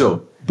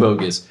so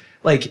bogus.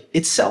 Like,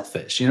 it's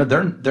selfish.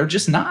 They're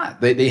just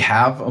not. They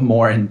have a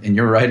more, and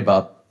you're right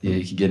about,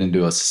 you can get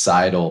into a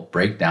societal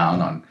breakdown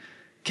on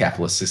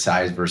capitalist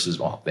societies versus,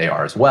 well, they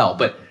are as well,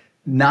 but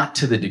not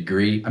to the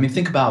degree. I mean,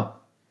 think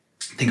about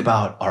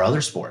our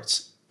other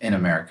sports in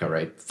America,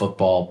 right?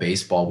 Football,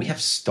 baseball, we have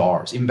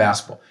stars, even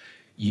basketball.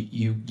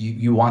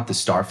 You want the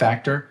star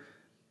factor.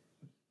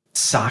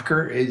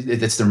 Soccer,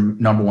 it's their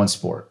number one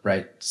sport,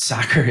 right?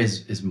 Soccer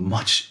is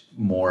much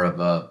more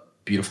of a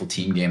beautiful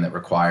team game that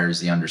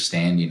requires the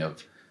understanding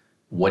of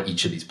what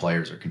each of these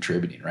players are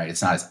contributing, right?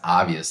 It's not as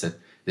obvious that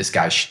this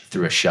guy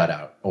threw a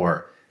shutout,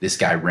 or this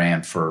guy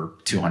ran for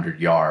 200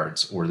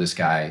 yards, or this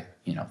guy,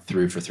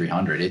 threw for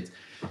 300.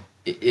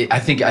 I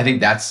think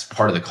that's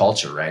part of the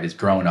culture, right? Is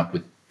growing up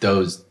with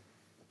those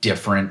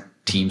different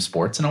team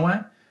sports in a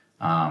way.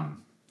 And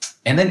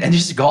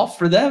just golf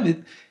for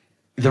them,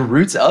 the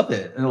roots of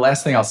it. And the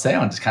last thing I'll say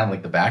on just kind of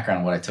like the background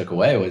of what I took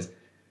away was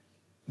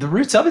the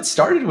roots of it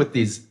started with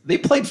they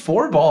played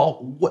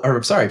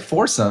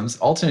foursomes,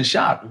 alternate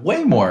shot,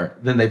 way more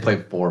than they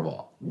played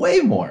 4-ball,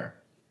 way more.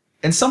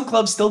 And some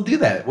clubs still do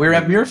that. We were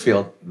at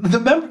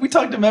Muirfield. We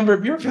talked to a member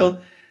at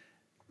Muirfield,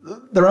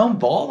 their own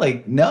ball.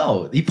 Like,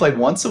 no, he played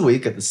once a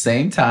week at the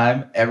same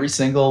time, every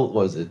single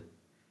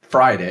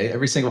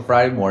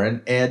Friday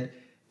morning. And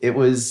it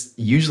was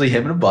usually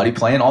him and a buddy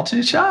playing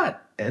alternate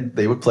shot, and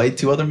they would play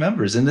 2 other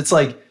members. And it's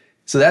like,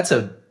 so that's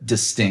a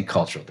distinct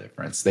cultural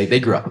difference. They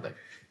grew up with it.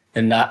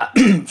 And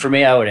for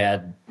me, I would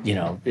add,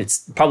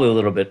 it's probably a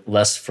little bit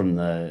less from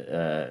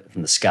the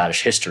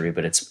Scottish history,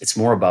 but it's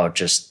more about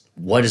just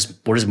what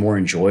is more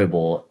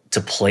enjoyable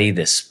to play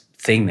this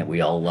thing that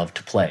we all love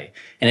to play.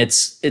 And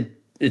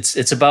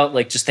it's about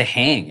like just the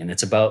hang, and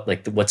it's about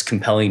like what's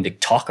compelling to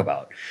talk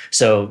about.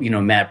 So,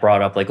 Matt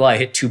brought up like, well, I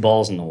hit 2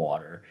 balls in the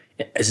water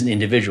as an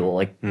individual.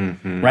 Like,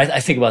 right? I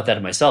think about that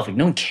in myself. Like,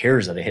 no one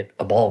cares that I hit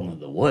a ball into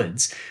the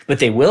woods, but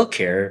they will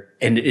care.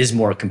 And it is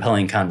more a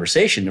compelling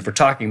conversation if we're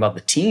talking about the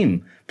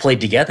team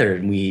played together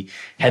and we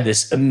had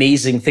this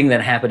amazing thing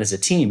that happened as a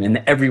team,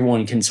 and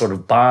everyone can sort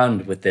of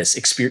bond with this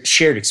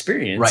shared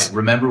experience. Right.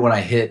 Remember when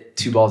I hit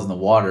 2 balls in the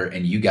water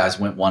and you guys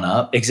went 1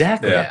 up?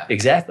 Exactly. Yeah.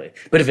 Exactly.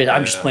 But if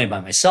I'm just playing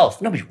by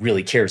myself, nobody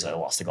really cares that I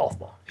lost a golf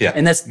ball. Yeah.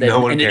 And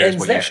no one cares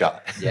what you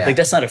shot. Yeah. Like,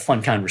 that's not a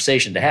fun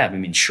conversation to have. I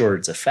mean, sure,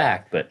 it's a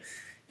fact, but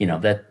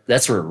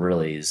that's where it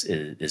really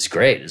is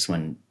great,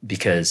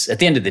 because at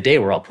the end of the day,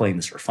 we're all playing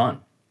this for fun.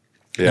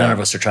 Yeah. None of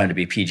us are trying to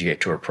be PGA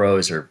Tour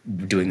pros or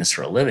doing this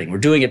for a living. We're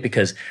doing it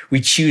because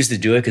we choose to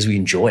do it because we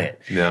enjoy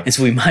it. Yeah. And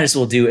so we might as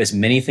well do as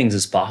many things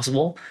as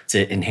possible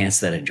to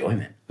enhance that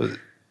enjoyment.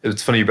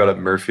 It's funny you brought up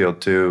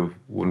Murfield too.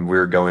 When we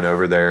were going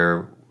over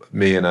there,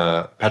 me and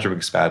Patrick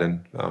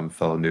McSpadden,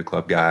 fellow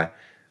NewClub guy,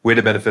 we had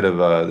the benefit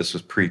of this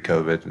was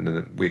pre-COVID, and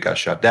then we got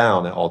shut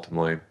down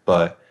ultimately.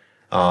 But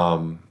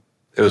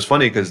it was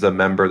funny because the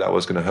member that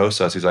was going to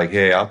host us, he's like,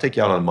 hey, I'll take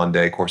you out on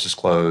Monday. Course is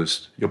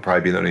closed. You'll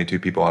probably be the only 2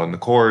 people out on the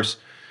course.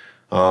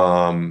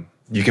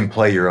 You can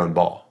play your own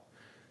ball.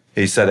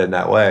 He said it in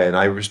that way. And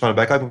I responded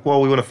back, like,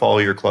 well, we want to follow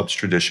your club's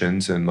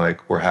traditions, and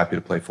like, we're happy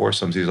to play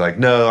foursomes. He's like,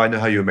 no, I know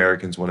how you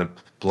Americans want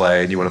to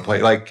play, and you want to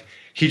play. Like,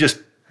 he just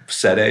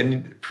said it,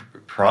 and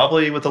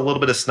probably with a little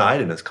bit of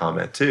snide in his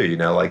comment too.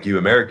 Like, you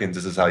Americans,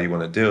 this is how you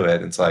want to do it.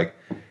 And it's like,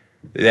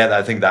 yeah,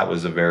 I think that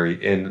was a very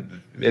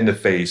in the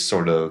face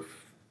sort of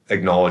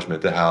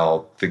acknowledgement to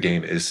how the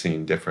game is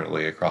seen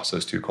differently across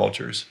those 2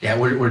 cultures. Yeah,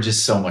 we're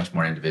just so much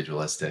more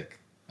individualistic,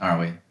 aren't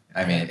we?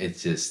 I mean,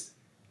 it's just,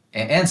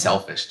 and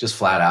selfish, just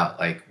flat out.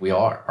 Like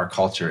our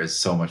culture is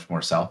so much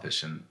more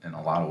selfish in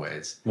a lot of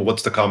ways. Well,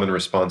 what's the common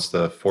response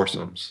to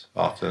foursomes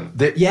often?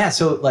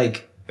 So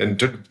like, and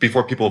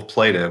before people have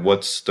played it,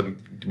 what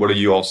do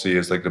you all see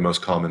as like the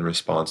most common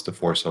response to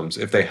foursomes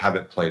if they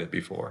haven't played it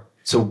before?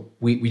 So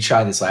we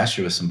tried this last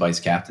year with some vice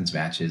captains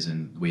matches,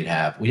 and we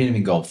didn't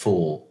even go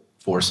full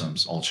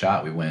foursomes old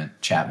shot. We went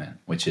Chapman,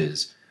 which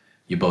is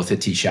you both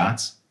hit tee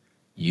shots,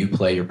 you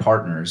play your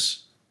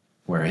partners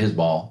where his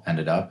ball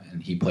ended up,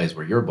 and he plays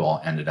where your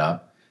ball ended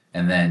up,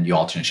 and then you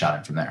alternate shot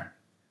him from there.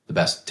 The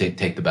best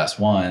take the best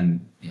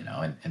one,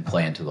 and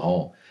play into the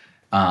hole.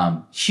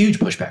 Huge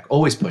pushback,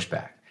 always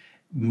pushback.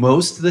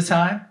 Most of the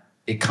time,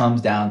 it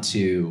comes down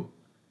to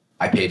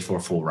I paid for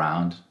a full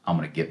round. I'm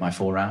going to get my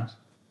full round.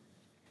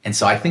 And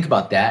so I think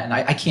about that, and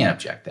I can't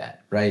object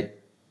that, right?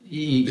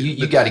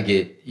 You got to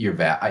get your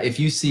value. If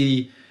you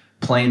see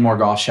playing more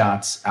golf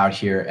shots out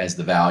here as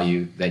the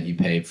value that you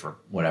paid for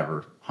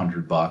whatever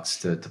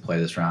 $100 to play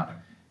this round,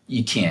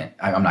 you can't.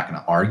 I'm not going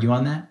to argue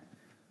on that.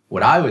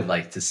 What I would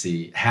like to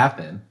see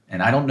happen,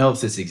 and I don't know if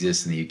this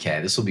exists in the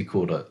UK. This will be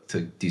cool to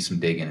do some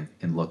digging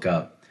and look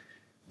up.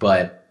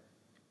 But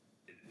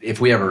if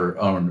we ever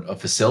own a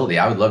facility,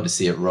 I would love to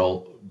see it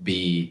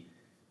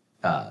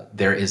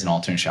there is an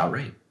alternate shot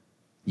rate.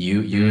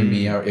 You and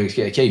me are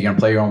okay. You're gonna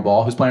play your own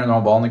ball. Who's playing their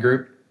own ball in the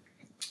group?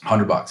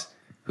 $100.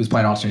 Who's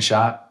playing alternate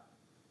shot?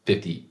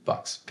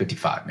 $50,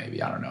 55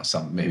 maybe. I don't know.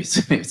 Maybe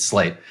it's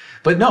late.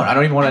 But no, I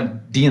don't even want to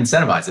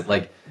de-incentivize it.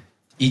 Like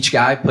each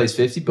guy plays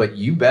 50, but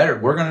we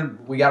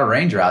got a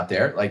ranger out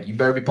there. Like you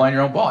better be playing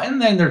your own ball. And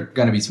then there are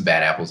going to be some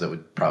bad apples that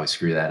would probably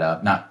screw that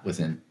up. Not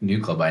within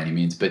NewClub by any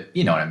means, but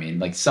you know what I mean?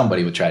 Like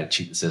somebody would try to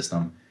cheat the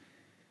system.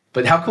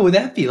 But how cool would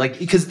that be? Like,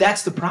 because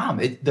that's the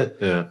problem.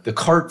 The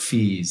cart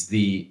fees,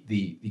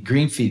 the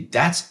green fee,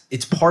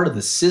 it's part of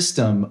the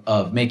system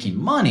of making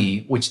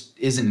money, which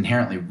isn't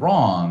inherently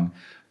wrong,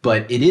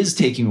 but it is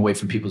taking away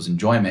from people's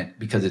enjoyment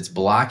because it's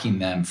blocking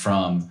them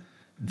from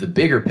the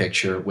bigger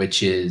picture,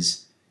 which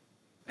is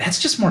that's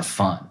just more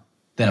fun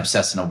than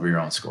obsessing over your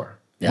own score.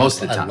 Yeah,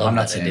 most of the time. I'm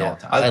not saying all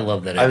the time. I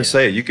love that idea. I would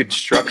say you could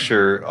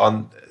structure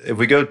if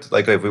we want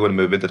to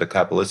move into the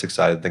capitalistic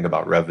side and think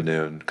about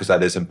revenue, because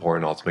that is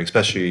important ultimately,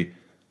 especially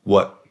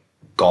what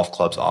golf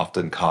clubs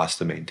often cost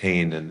to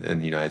maintain in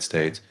the United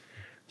States.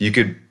 You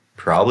could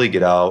probably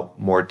get out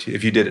more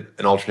if you did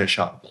an alternate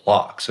shot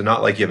block. So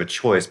not like you have a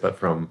choice, but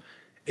from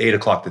 8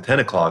 o'clock to 10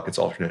 o'clock, it's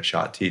alternate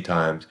shot tee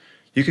times.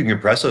 You can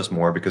compress those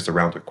more because the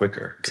rounds are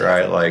quicker,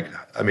 right? Like,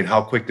 I mean,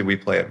 how quick did we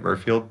play at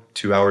Murfield?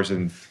 2 hours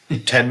and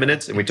 10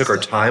 minutes, and we took our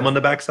time on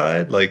the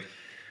backside. Like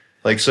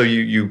so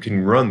you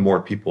can run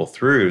more people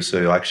through.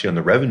 So actually, on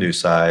the revenue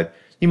side,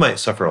 you might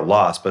suffer a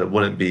loss, but it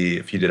wouldn't be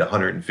if you did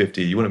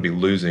 150. You wouldn't be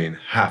losing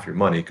half your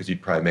money because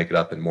you'd probably make it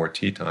up in more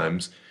tee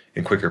times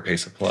and quicker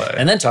pace of play.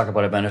 And then talk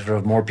about a benefit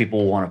of more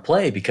people want to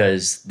play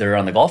because they're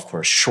on the golf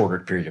course shorter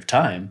period of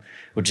time,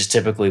 which is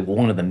typically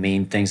one of the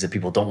main things that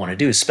people don't want to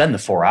do is spend the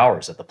 4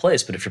 hours at the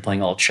place. But if you're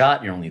playing all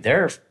shot, you're only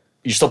there.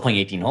 You're still playing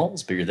 18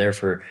 holes, but you're there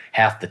for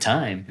half the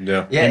time.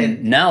 Yeah.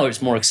 And now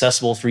it's more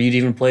accessible for you to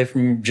even play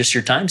from just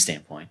your time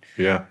standpoint.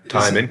 Yeah.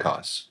 Time and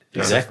costs.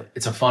 Exactly.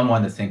 It's a fun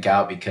one to think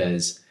out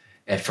because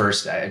at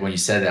first, when you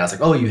said that, I was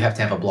like, oh, you have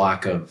to have a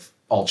block of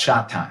alt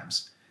shot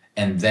times.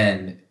 And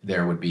then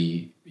there would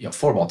be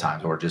 4-ball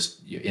times or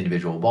just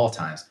individual ball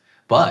times.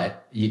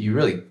 But you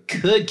really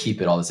could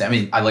keep it all the same. I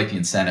mean, I like the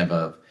incentive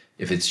of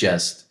if it's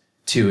just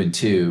 2 and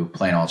 2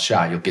 playing alt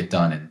shot, you'll get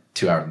done in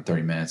 2 hours and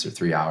 30 minutes or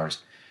 3 hours.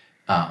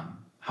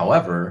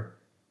 However,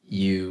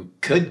 you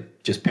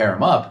could just pair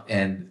them up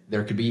and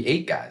there could be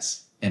 8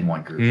 guys in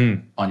one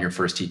group on your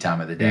first tee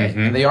time of the day.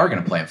 And they are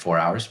going to play in 4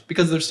 hours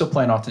because they're still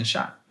playing alternate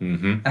shot.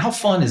 And how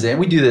fun is it? And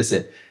we do this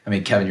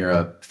Kevin, you're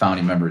a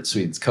founding member at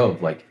Sweetens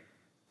Cove. Like,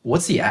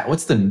 what's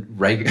the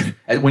regular,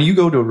 when you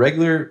go to a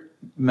regular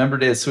member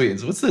day at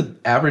Sweetens, what's the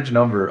average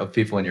number of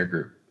people in your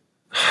group?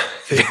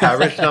 The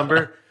average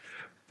number?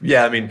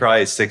 Yeah, I mean,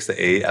 probably 6 to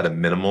 8 at a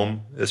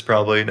minimum is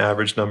probably an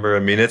average number. I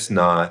mean, it's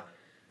not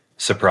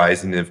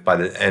surprising if by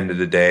the end of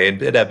the day,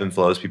 it ebb and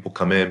flows, people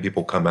come in,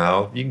 people come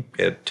out, you can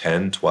get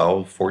 10,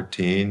 12,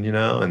 14,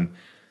 and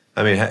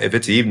I mean, if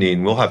it's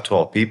evening, we'll have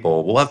 12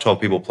 people. We'll have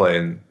 12 people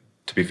playing,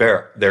 to be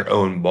fair, their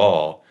own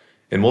ball,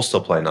 and we'll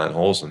still play 9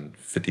 holes in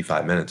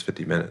 55 minutes,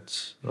 50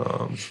 minutes.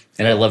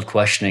 And I love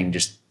questioning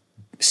just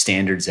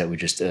standards that we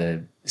just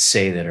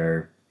say that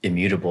are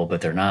immutable,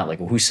 but they're not. Like,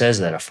 who says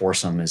that a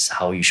foursome is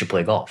how you should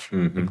play golf?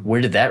 Like,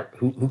 where did that?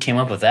 Who came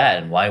up with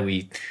that, and why do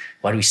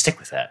we stick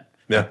with that?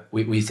 Yeah,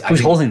 who's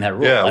holding that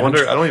rule? Yeah, I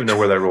wonder. I don't even know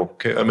where that rule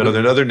came. I mean,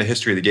 other than the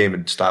history of the game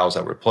and styles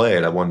that were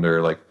played, I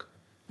wonder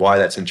why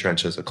that's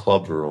entrenched as a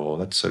club rule.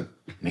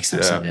 Makes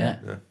sense.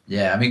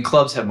 Yeah. I mean,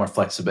 clubs have more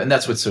flexibility, and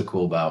that's what's so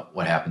cool about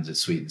what happens at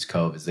Sweetens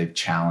Cove is they've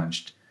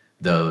challenged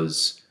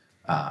those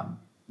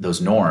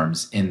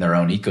norms in their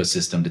own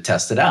ecosystem to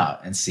test it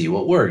out and see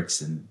what works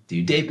and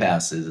do day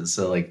passes. And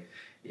so,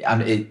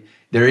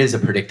 there is a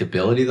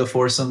predictability of the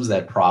foursomes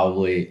that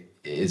probably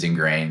is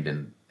ingrained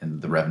in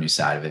the revenue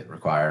side of it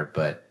required.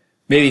 But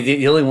maybe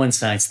the only one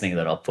science thing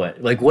that I'll put,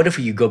 what if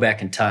you go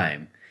back in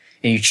time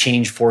and you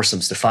change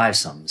foursomes to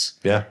fivesomes,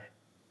 Yeah.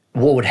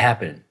 what would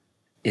happen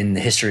in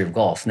the history of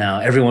golf? Now,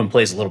 everyone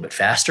plays a little bit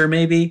faster,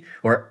 maybe,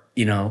 or,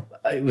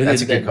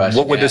 That's a good question.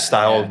 What would Yeah, the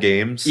style yeah. of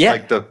games, Yeah.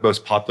 like the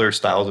most popular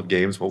styles of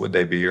games, what would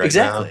they be right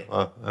Exactly.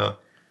 now?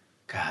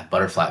 God,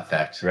 butterfly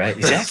effect. Right,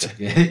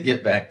 exactly.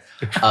 Get back.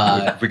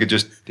 If we could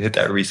just hit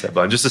that reset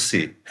button just to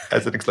see,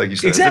 like you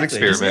said, Exactly. as an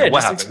experiment,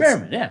 what just happens?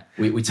 experiment, yeah.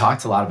 We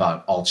talked a lot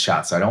about alt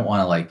shots, so I don't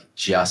want to like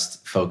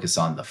just focus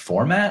on the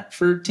format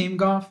for team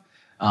golf.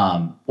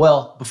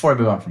 Well, before I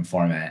move on from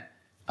format,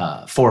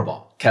 four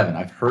ball. Kevin,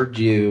 I've heard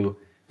you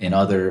in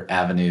other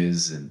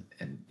avenues and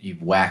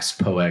you've waxed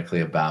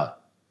poetically about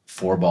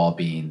four ball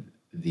being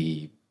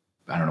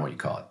I don't know what you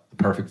call it, the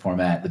perfect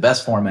format, the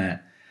best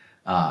format.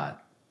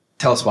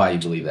 Tell us why you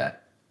believe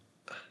that.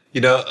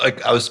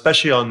 Like I was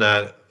especially on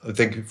that, I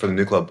think for the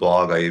NewClub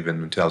blog, I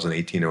even in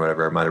 2018 or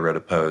whatever, I might have wrote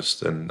a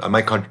post, and I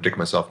might contradict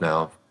myself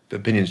now. The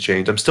opinions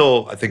change. I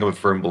think I'm a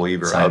firm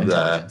believer Sign of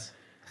intelligence.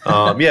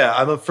 that. Yeah,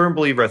 I'm a firm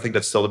believer. I think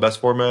that's still the best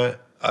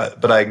format.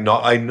 But I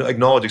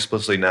acknowledge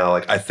explicitly now,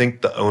 like I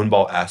think the own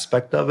ball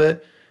aspect of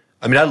it.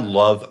 I mean, I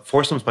love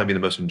foursomes might be the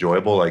most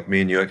enjoyable. Like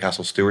me and you at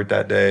Castle Stewart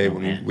that day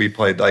when we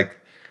played, like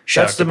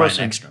Shout that's out to the most.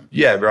 Brian Ekstrom.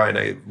 Yeah,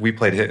 Brian. We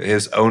played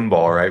his own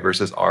ball, right,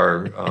 versus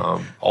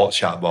our alt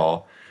shot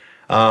ball.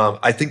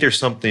 I think there's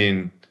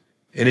something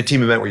in a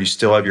team event where you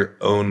still have your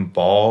own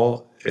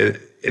ball,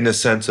 in the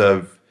sense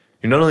of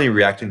you're not only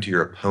reacting to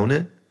your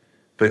opponent,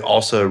 but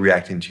also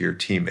reacting to your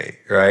teammate,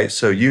 right?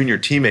 So you and your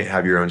teammate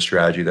have your own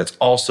strategy that's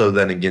also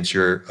then against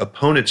your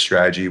opponent's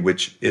strategy,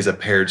 which is a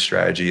paired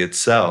strategy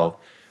itself.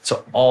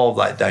 So all of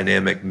that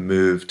dynamic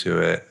movement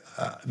to it,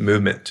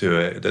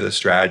 the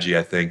strategy,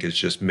 I think,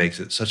 just makes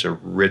it such a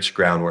rich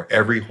ground where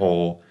every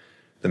hole,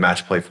 the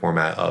match play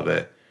format of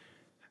it,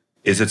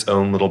 is its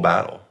own little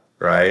battle,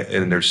 right?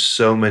 And there's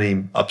so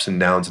many ups and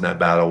downs in that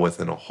battle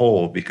within a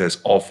hole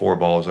because all four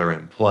balls are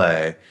in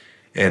play,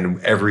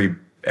 and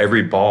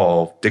every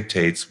ball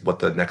dictates what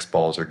the next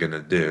balls are going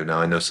to do. Now,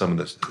 I know some of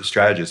the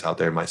strategists out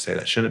there might say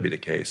that shouldn't be the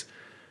case,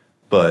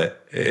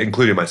 but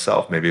including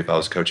myself, maybe if I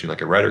was coaching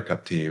like a Ryder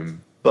Cup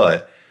team.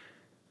 But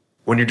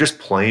when you're just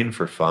playing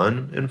for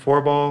fun in four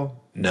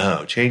ball,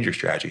 no, change your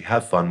strategy.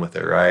 Have fun with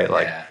it, right?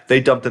 Like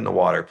they dumped it in the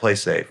water, play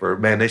safe. Or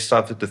man, they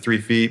stopped at the 3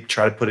 feet,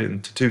 try to put it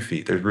into 2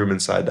 feet. There's room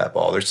inside that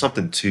ball. There's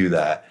something to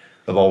that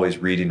of always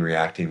reading,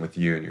 reacting with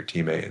you and your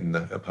teammate and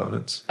the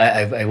opponents.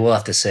 I will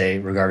have to say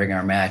regarding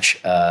our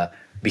match,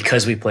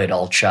 because we played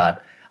alt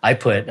shot, I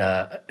put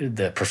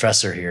the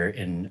professor here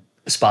in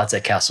spots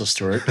at Castle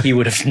Stewart he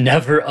would have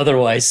never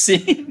otherwise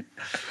seen.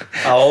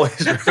 I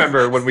always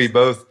remember when we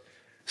both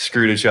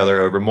screwed each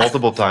other over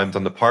multiple times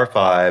on the par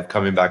 5,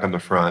 coming back on the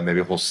front,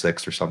 maybe hole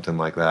 6 or something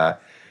like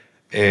that.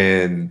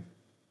 And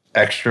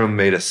Ekstrom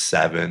made a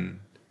 7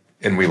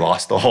 and we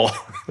lost the hole.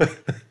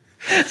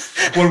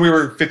 When we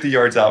were 50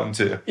 yards out in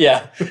 2.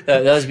 Yeah,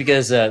 that was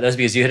because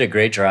you hit a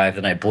great drive,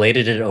 and I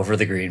bladed it over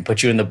the green,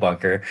 put you in the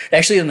bunker,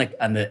 actually on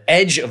the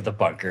edge of the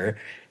bunker,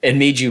 and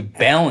made you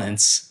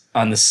balance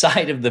on the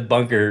side of the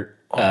bunker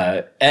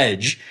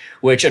edge,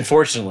 which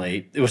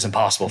unfortunately it was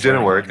impossible.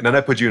 Didn't work, and then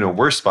I put you in a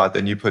worse spot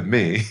than you put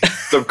me.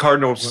 The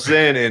cardinal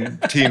sin in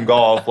team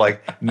golf,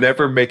 like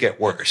never make it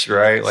worse,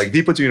 right? Like if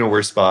he puts you in a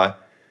worse spot,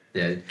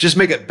 Yeah. just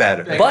make it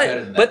better.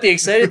 But the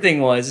exciting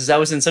thing was I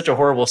was in such a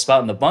horrible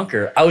spot in the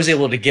bunker. I was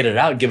able to get it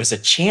out and give us a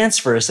chance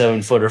for a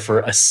 7-footer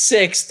for a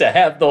 6 to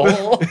have the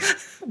hole,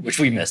 which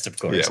we missed, of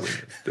course. Yeah, we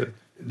missed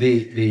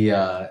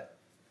it.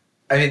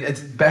 I mean,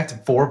 it's back to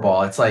four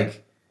ball. It's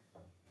like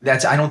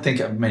I don't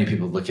think many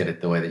people look at it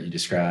the way that you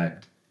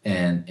described,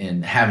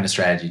 and having a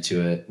strategy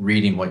to it,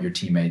 reading what your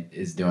teammate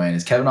is doing.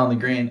 Is Kevin on the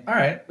green? All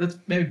right, let's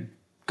maybe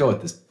go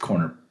with this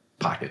corner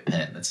pocket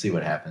pin. Let's see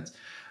what happens.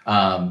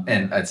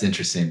 And that's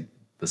interesting.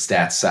 The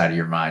stats side of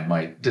your mind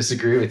might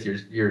disagree with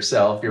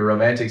yourself, your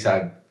romantic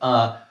side.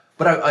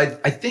 But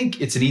I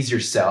think it's an easier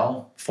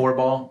sell four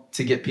ball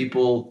to get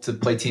people to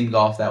play team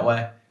golf that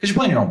way because you're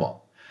playing your own ball.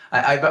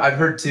 I've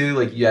heard too,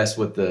 like you asked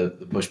what the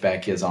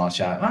pushback is on a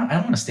shot. I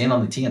don't want to stand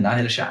on the tee and not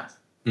hit a shot.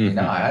 Mm-hmm. You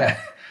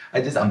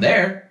know, I'm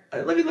there.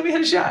 Let me hit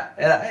a shot,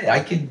 and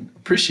I can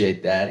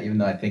appreciate that, even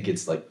though I think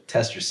it's like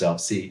test yourself,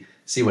 see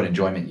what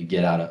enjoyment you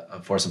get out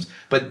of foursomes.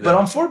 But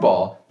on four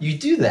ball, you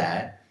do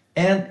that,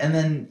 and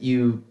then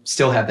you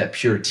still have that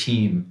pure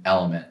team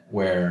element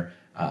where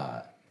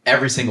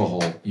every single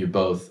hole you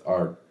both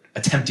are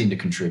attempting to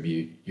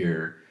contribute.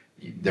 There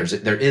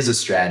is a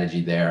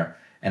strategy there,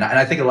 and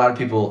I think a lot of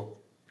people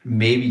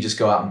maybe just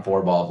go out in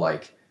four ball of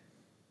like,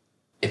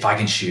 if I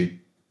can shoot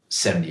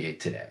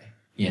 78 today,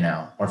 you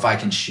know, or if I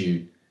can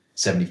shoot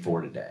 74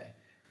 today.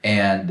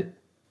 And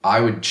I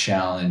would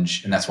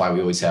challenge, and that's why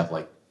we always have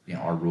like, you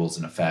know, our rules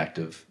in effect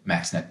of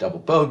max net double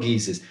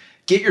bogeys is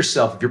get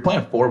yourself, if you're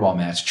playing a four ball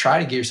match, try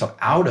to get yourself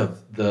out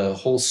of the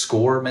whole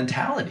score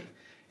mentality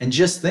and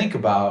just think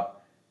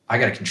about, I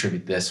got to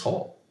contribute this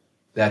hole.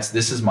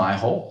 This is my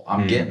hole.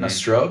 I'm getting a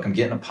stroke. I'm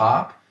getting a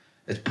pop.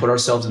 Let's put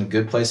ourselves in a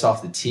good place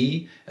off the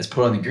tee. Let's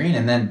put on the green.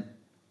 And then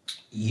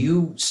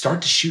you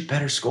start to shoot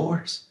better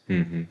scores.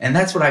 Mm-hmm. And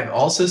that's what I've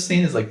also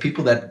seen is like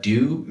people that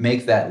do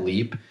make that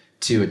leap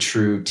to a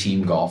true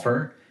team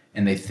golfer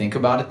and they think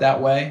about it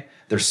that way,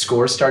 their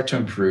scores start to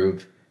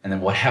improve. And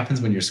then what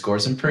happens when your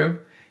scores improve?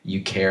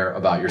 You care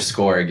about your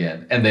score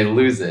again and they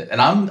lose it.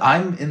 And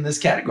I'm in this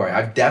category.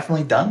 I've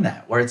definitely done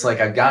that, where it's like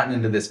I've gotten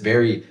into this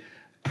very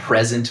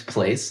present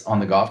place on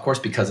the golf course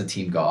because of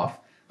team golf.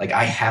 Like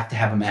I have to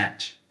have a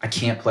match. I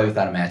can't play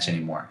without a match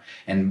anymore.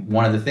 And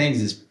one of the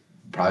things is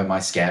probably my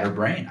scattered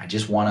brain. I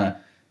just want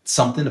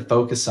something to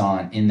focus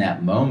on in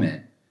that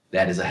moment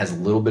that has a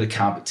little bit of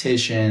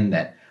competition,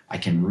 that I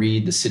can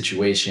read the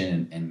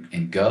situation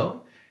and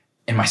go.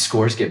 And my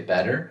scores get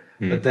better.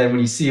 But then when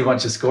you see a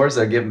bunch of scores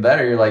that are getting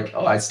better, you're like,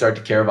 oh, I start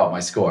to care about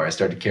my score. I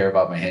start to care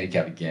about my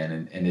handicap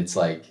again. And it's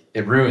like,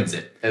 it ruins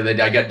it. And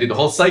then I got to do the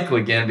whole cycle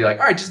again and be like,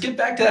 all right, just get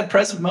back to that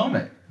present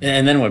moment.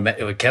 And then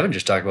what Kevin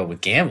just talked about with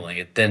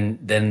gambling,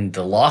 then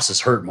the losses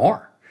hurt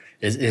more.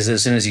 Is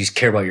as soon as you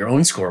care about your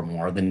own score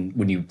more, then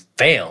when you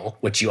fail,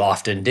 which you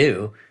often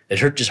do, it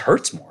just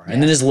hurts more.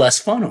 And then it's less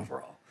fun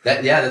overall.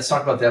 Let's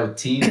talk about that with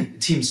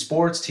team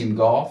sports, team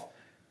golf.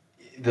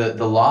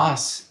 The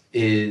loss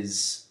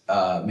is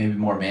maybe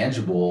more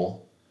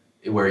manageable,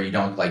 where you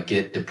don't like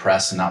get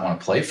depressed and not want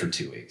to play for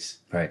 2 weeks,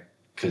 right?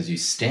 Because you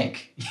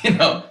stink.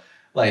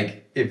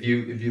 Like if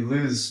you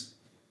lose,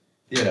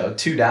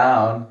 2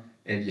 down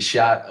and you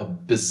shot a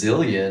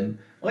bazillion,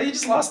 well, you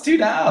just lost 2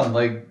 down.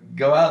 Like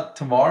go out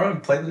tomorrow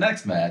and play the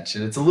next match,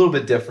 and it's a little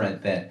bit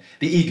different than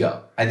the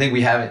ego. I think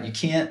you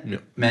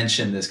can't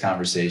mention this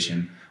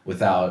conversation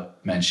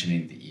without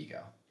mentioning the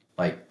ego.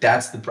 Like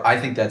I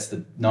think that's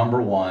the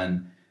number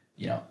one.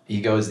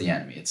 Ego is the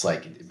enemy. It's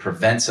like it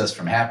prevents us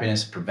from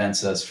happiness, it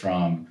prevents us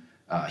from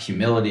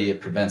humility,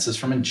 it prevents us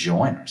from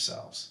enjoying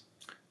ourselves.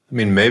 I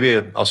mean,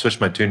 maybe I'll switch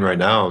my tune right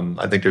now. And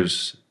I think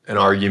there's an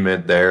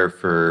argument there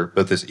for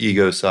both this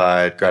ego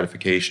side,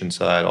 gratification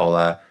side, all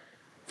that.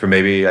 For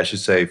maybe I should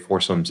say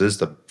foursomes is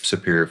the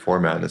superior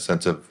format in the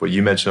sense of what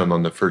you mentioned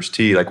on the first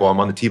tee. Like, well, I'm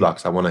on the tee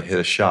box, I want to hit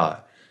a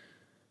shot.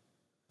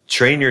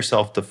 Train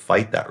yourself to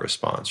fight that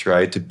response,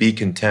 right? To be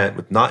content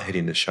with not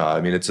hitting the shot.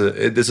 I mean, this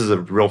is a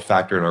real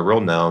factor in our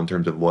world now in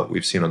terms of what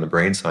we've seen on the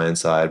brain science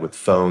side with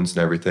phones and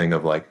everything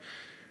of like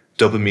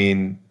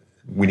dopamine,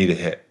 we need a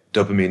hit.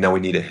 Dopamine, now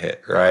we need a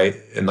hit, right?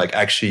 And like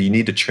actually you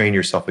need to train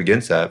yourself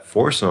against that.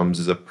 Foursomes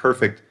is a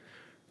perfect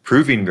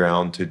proving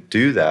ground to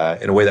do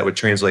that in a way that would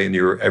translate into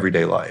your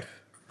everyday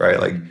life, right?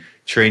 Like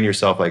train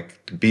yourself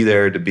like to be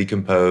there, to be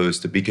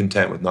composed, to be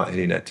content with not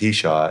hitting that tee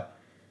shot,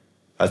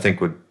 I think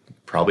would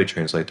probably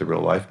translate to real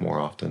life more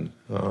often.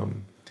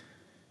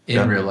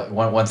 In real life,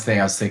 one thing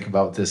I was thinking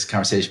about with this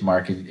conversation,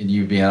 Mark, and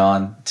you being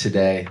on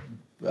today,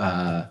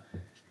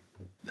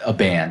 a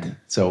band.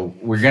 So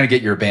we're going to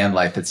get your band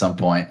life at some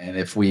point. And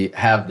if we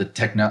have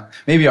the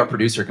maybe our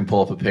producer can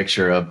pull up a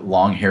picture of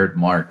long-haired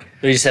Mark.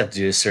 You just have to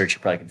do a search.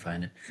 You probably can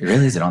find it.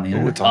 Really? Is it on the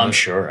internet? I'm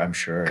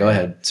sure. Go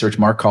ahead. Search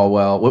Mark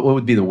Colwell. What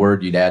would be the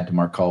word you'd add to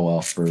Mark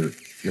Colwell for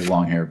your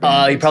long-haired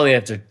band? You probably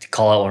have to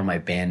call out one of my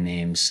band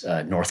names,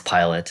 North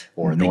Pilot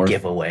or The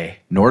Giveaway.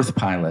 North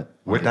Pilot.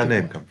 Where'd that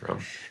name come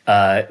from?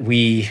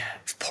 We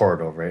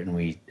poured over it and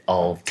we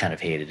all kind of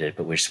hated it,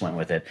 but we just went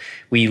with it.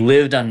 We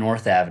lived on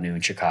North Avenue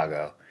in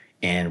Chicago,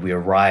 and we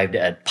arrived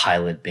at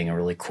Pilot being a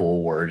really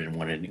cool word and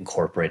wanted to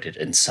incorporate it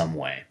in some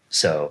way.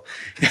 So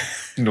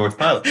North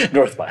Pilot.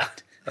 North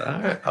Pilot. All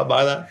right, I'll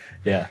buy that.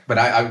 Yeah.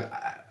 But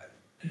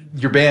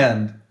your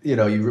band, we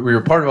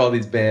were part of all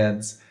these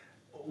bands.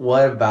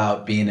 What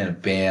about being in a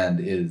band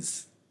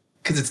is,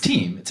 because it's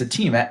team. It's a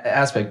team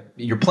aspect.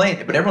 You're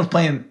playing, but everyone's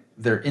playing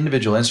their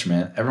individual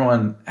instrument.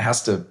 Everyone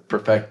has to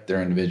perfect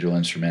their individual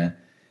instrument,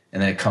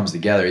 and then it comes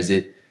together. Is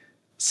it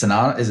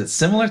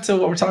similar to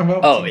what we're talking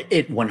about? Oh,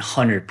 it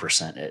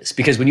 100% is,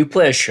 because when you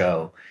play a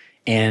show,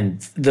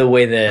 and the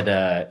way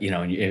that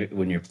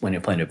when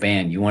you're playing a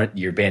band, you want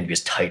your band to be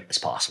as tight as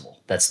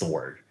possible. That's the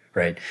word,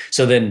 right?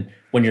 So then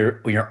when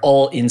you're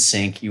all in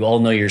sync, you all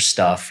know your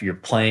stuff. You're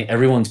playing.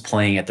 Everyone's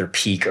playing at their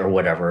peak or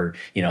whatever.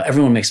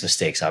 Everyone makes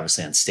mistakes,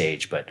 obviously, on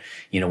stage. But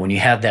when you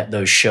have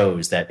those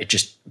shows that it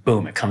just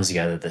boom, it comes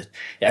together.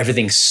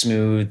 Everything's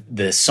smooth.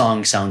 The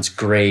song sounds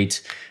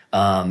great.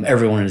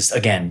 Everyone is,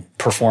 again,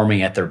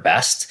 performing at their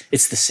best.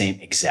 It's the same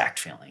exact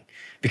feeling,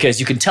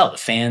 because you can tell the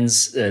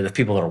fans, the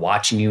people that are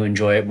watching you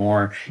enjoy it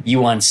more.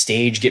 You on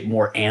stage get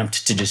more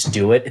amped to just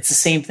do it. It's the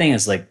same thing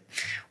as like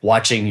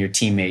watching your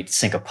teammate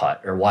sink a putt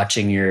or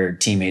watching your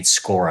teammate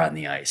score on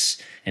the ice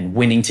and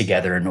winning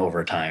together in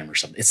overtime or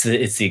something. It's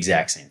the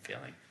exact same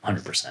feeling,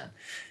 100%.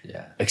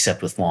 Yeah.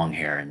 Except with long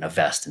hair and a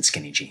vest and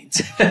skinny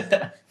jeans.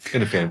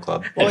 In a fan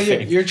club. Well,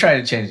 you're trying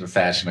to change the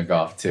fashion of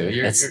golf too.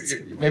 You're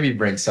maybe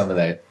bring some of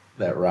that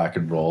rock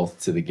and roll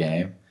to the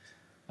game.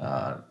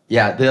 The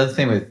other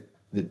thing with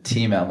the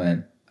team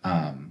element,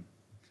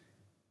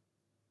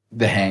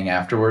 the hang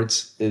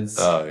afterwards is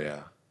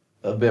a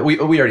bit. We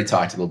already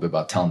talked a little bit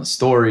about telling the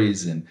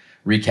stories and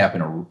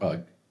recapping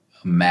a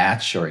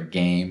match or a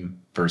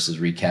game versus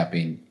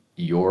recapping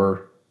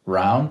your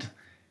round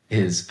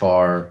is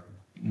far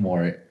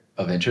more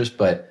of interest.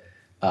 But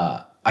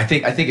I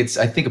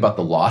think about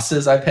the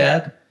losses I've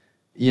had,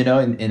 in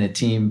a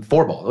team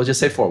 4-ball. We'll just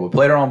say 4. We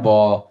played our own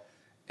ball.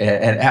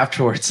 and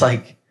afterwards,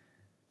 like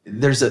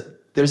there's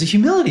a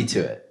humility to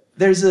it.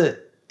 There's a,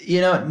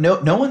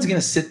 no one's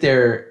gonna sit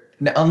there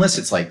unless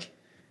it's like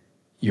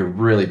your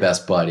really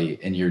best buddy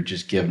and you're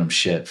just giving them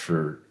shit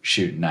for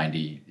shooting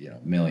 90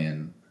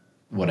 million,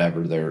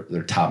 whatever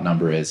their top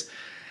number is.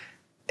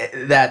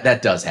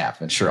 That does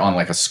happen, sure, on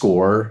like a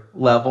score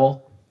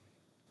level,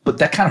 but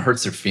that kind of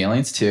hurts their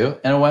feelings too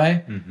in a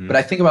way. Mm-hmm. But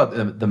I think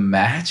about the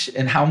match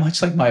and how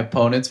much like my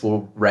opponents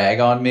will rag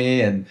on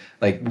me, and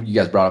like you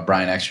guys brought up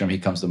Brian Ekstrom, he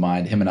comes to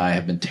mind. Him and I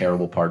have been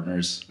terrible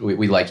partners.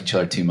 We like each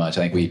other too much.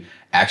 I think we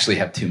actually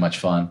have too much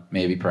fun,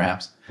 maybe,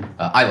 perhaps.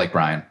 I like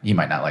Brian. He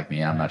might not like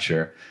me. I'm not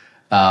sure.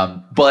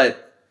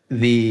 But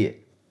the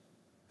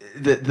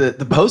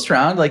post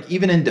round, like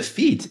even in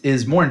defeat,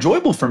 is more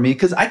enjoyable for me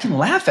because I can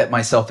laugh at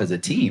myself as a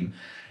team.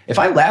 If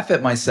I laugh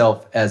at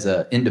myself as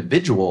an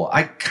individual,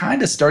 I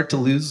kind of start to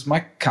lose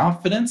my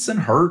confidence and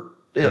hurt.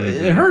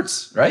 It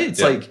hurts, right?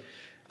 It's like,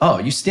 oh,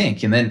 you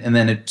stink, and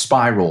then it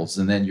spirals,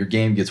 and then your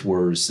game gets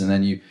worse, and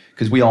then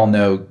because we all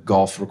know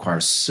golf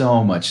requires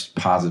so much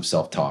positive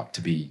self-talk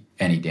to be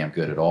any damn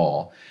good at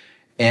all.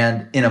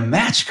 And in a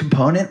match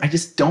component, I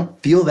just don't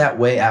feel that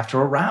way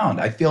after a round.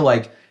 I feel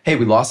like, hey,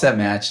 we lost that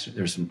match.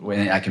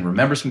 I can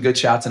remember some good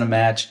shots in a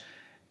match.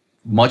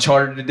 Much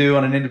harder to do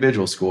on an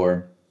individual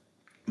score,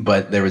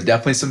 but there was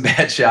definitely some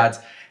bad shots.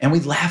 And we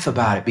laugh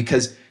about it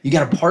because you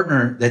got a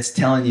partner that's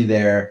telling you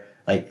there,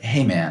 like,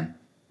 hey, man,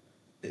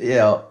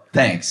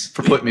 thanks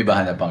for putting me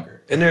behind that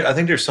bunker. And I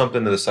think there's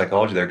something to the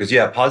psychology there because,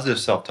 positive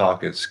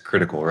self-talk is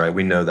critical, right?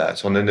 We know that.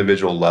 So on an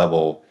individual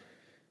level,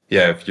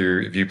 if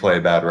you play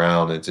a bad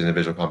round, it's an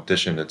individual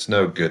competition, it's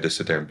no good to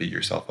sit there and beat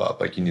yourself up.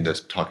 Like you need to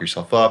talk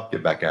yourself up,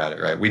 get back at it,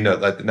 right? We know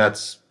that, and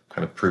that's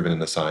kind of proven in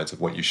the science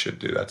of what you should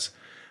do.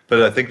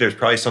 But I think there's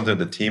probably something in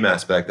the team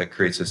aspect that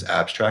creates this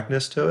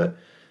abstractness to it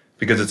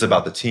because it's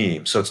about the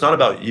team. So it's not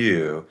about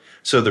you.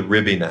 So the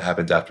ribbing that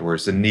happens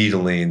afterwards, the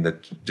needling, the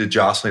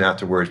jostling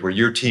afterwards, where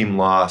your team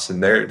lost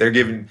and they're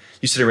giving,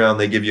 you sit around,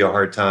 they give you a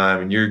hard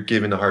time and you're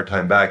giving a hard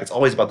time back. It's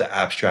always about the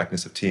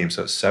abstractness of team.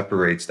 So it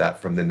separates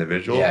that from the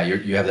individual. Yeah,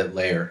 you have that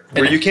layer.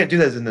 Where you can't do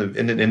that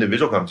in an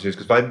individual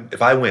competition because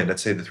if I win,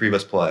 let's say the three of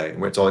us play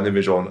and it's all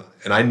individual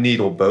and I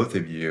needle both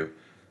of you,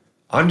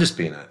 I'm just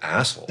being an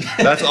asshole.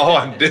 That's all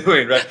I'm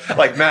doing, right?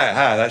 Like, Matt,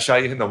 that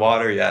shot you in the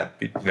water,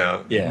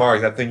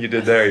 Mark, that thing you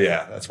did there,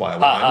 that's why I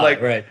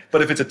won. Right.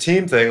 But if it's a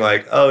team thing,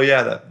 like,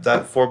 that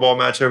 4-ball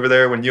match over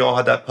there when you all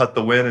had that putt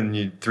to win and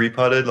you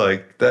 3-putted,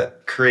 like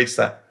that creates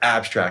that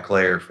abstract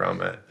layer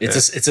from it.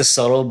 It's a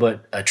subtle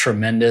but a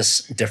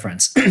tremendous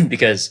difference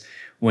because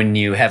when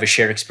you have a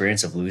shared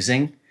experience of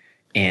losing,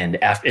 and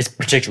it's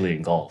particularly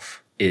in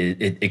golf,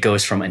 it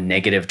goes from a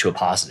negative to a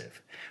positive,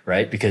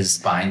 right? Because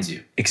it binds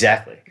you.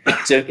 Exactly.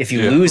 So if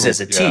you lose as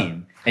a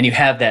team and you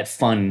have that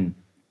fun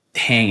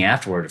hang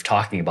afterward of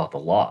talking about the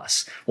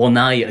loss, well,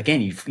 now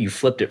you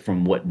flipped it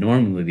from what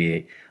normally would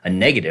be a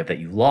negative that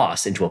you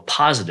lost into a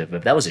positive.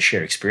 If that was a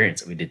shared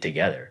experience that we did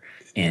together,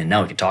 and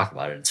now we can talk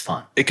about it, and it's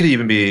fun. It could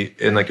even be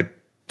in like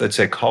let's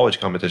say college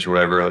competition or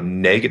whatever, a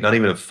negative, not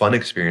even a fun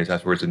experience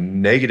afterwards, a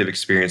negative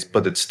experience,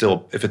 but it's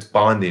still, if it's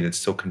bonding, it's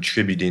still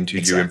contributing to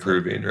you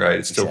improving, right?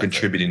 It's still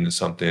contributing to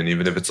something,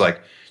 even if it's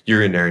like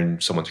you're in there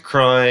and someone's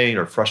crying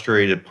or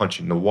frustrated,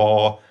 punching the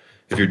wall.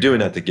 If you're doing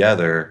that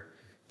together,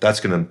 that's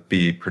going to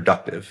be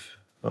productive.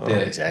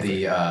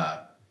 Exactly.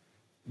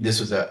 This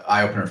was an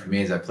eye-opener for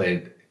me as I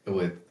played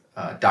with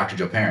Dr.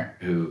 Joe Parent,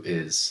 who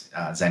is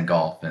Zen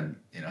Golf and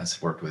has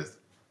worked with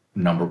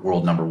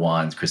world number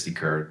ones, Christy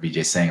Kerr,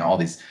 BJ Singh, all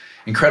these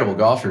incredible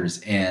golfers.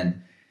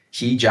 And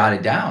he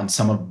jotted down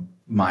some of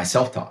my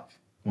self-talk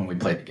when we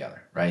played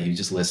together, right? He was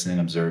just listening,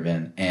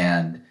 observing.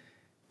 And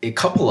a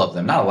couple of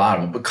them, not a lot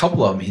of them, but a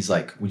couple of them, he's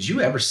like, would you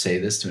ever say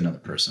this to another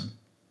person?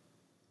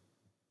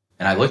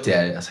 And I looked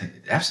at it, I was like,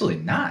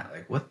 absolutely not.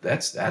 Like, what?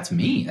 That's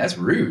mean. That's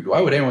rude.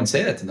 Why would anyone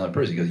say that to another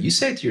person? He goes, you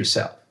say it to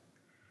yourself.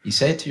 You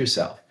say it to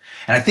yourself.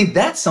 And I think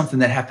that's something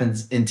that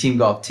happens in team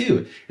golf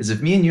too, is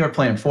if me and you are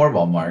playing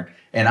 4-ball, Mark,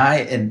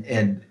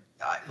 and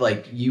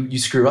like you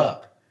screw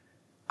up,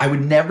 I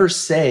would never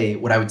say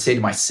what I would say to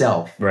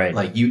myself. Right.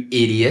 Like, you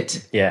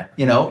idiot. Yeah.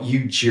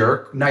 You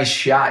jerk. Nice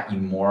shot, you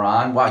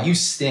moron. Wow, you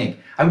stink.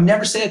 I would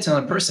never say it to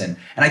another person.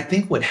 And I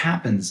think what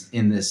happens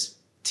in this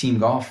team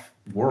golf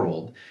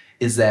world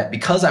is that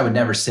because I would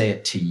never say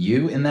it to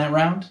you in that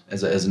round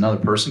as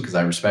another person, because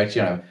I respect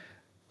you,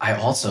 I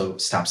also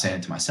stop saying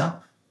it to myself.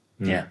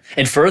 Yeah.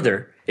 And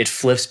further, it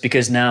flips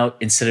because now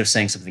instead of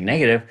saying something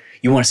negative,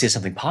 you want to say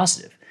something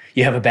positive.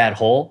 You have a bad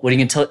hole. What are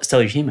you going to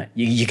tell your teammate?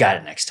 You got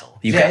it next hole.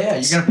 You're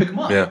going to pick them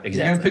up. Yeah, exactly.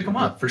 You're going to pick them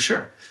up for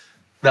sure.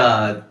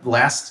 The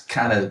last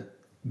kind of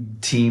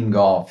team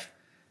golf,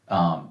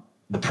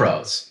 the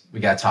pros. We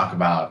got to talk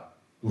about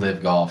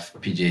Live Golf,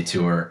 PGA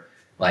Tour.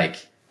 Like,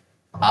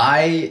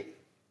 I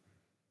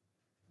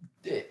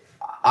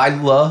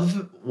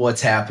love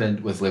what's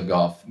happened with Live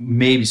Golf,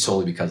 maybe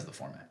solely because of the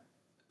format.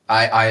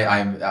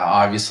 I'm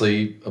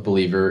obviously a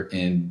believer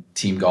in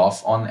team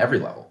golf on every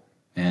level.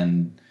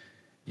 And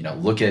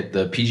look at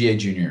the PGA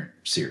Junior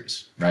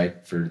Series,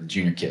 right? For the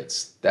junior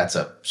kids. That's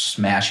a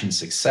smashing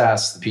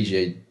success. The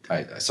PGA,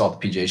 I saw the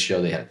PGA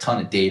show, they had a ton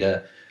of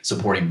data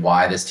supporting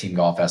why this team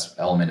golf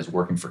element is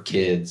working for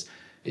kids.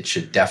 It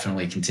should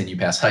definitely continue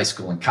past high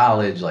school and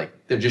college. Like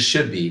there just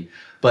should be.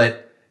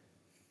 But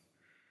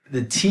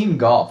the team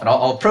golf, and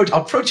I'll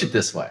approach it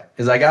this way,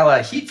 because I got a lot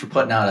of heat for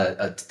putting out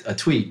a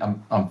tweet.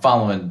 I'm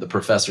following the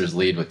professor's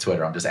lead with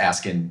Twitter. I'm just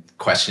asking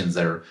questions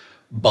that are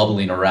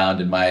bubbling around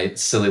in my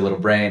silly little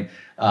brain.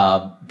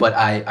 But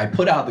I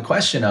put out the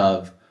question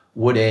of,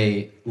 would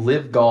a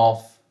live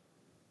golf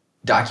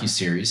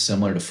docuseries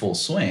similar to Full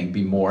Swing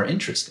be more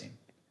interesting?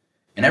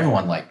 And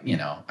everyone,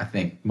 I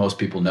think most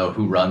people know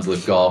who runs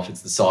live golf.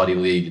 It's the Saudi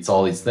League. It's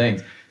all these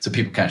things. So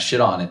people kind of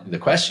shit on it, the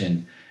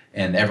question,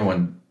 and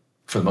everyone,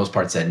 for the most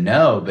part, said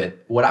no. But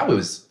what I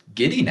was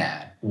getting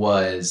at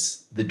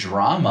was the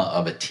drama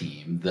of a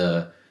team.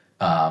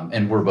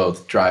 And we're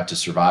both Drive to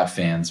Survive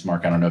fans.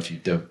 Mark, I don't know if you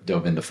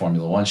dove into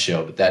Formula One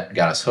show, but that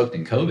got us hooked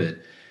in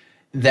COVID.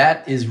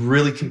 That is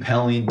really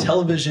compelling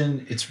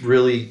television. It's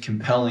really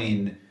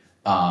compelling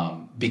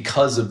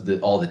because of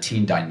all the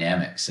team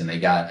dynamics. And they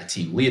got a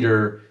team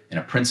leader and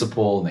a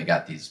principal, and they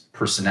got these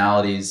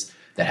personalities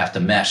that have to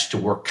mesh to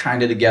work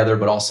kind of together,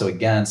 but also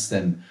against.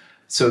 And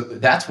so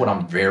that's what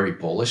I'm very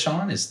bullish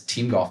on, is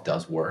team golf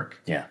does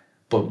work. Yeah.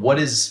 But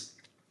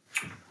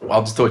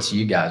I'll just throw it to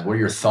you guys. What are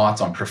your thoughts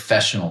on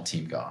professional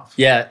team golf?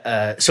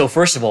 Yeah. So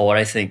first of all, what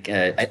I think,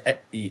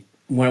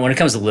 when it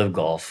comes to live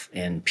golf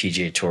and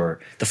PGA Tour,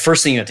 the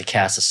first thing you have to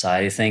cast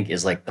aside, I think,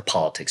 is like the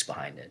politics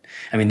behind it.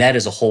 I mean, that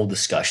is a whole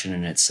discussion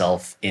in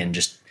itself, and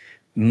just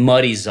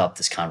muddies up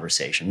this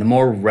conversation. The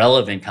more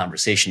relevant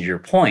conversation, to your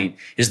point,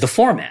 is the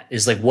format.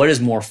 Is like, what is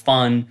more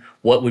fun?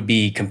 What would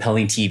be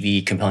compelling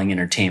TV, compelling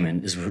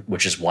entertainment,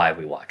 which is why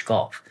we watch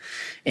golf.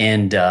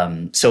 And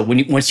so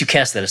once you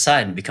cast that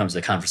aside and it becomes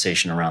the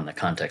conversation around the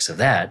context of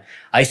that,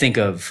 I think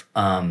of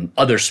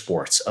other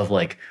sports, of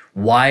like,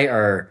 why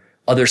are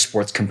other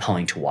sports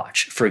compelling to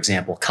watch? For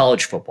example,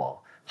 college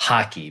football,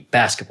 hockey,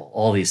 basketball,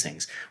 all these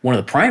things. One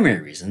of the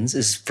primary reasons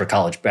is for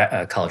college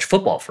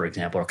football, for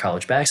example, or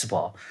college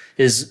basketball,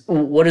 is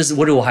what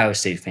do Ohio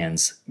State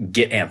fans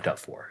get amped up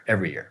for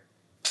every year?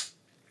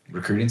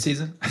 Recruiting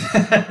season?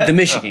 The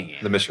Michigan game.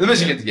 The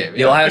Michigan game.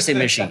 The Ohio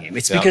State-Michigan game.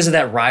 It's because of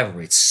that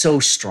rivalry. It's so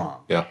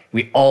strong. Yeah.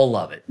 We all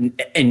love it.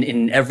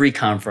 In every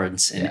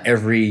conference, and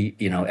every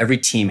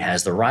team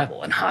has their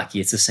rival. In hockey,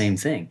 it's the same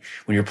thing.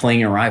 When you're playing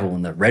your rival,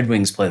 when the Red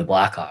Wings play the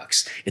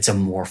Blackhawks, it's a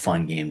more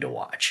fun game to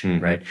watch,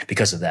 right?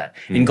 Because of that.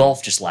 And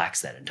golf just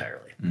lacks that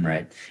entirely,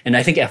 right? And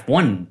I think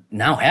F1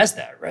 now has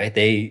that, right?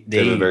 They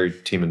have a very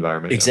team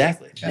environment.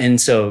 Exactly. Yeah.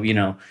 And so,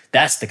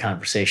 that's the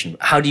conversation.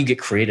 How do you get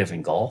creative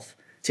in golf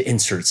to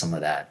insert some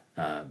of that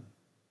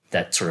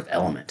sort of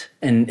element?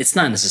 And it's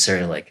not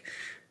necessarily like,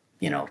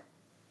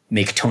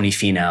 make Tony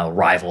Finau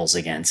rivals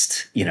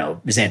against,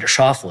 Xander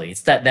Schauffele.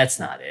 That's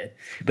not it.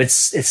 But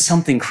it's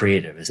something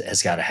creative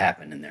has got to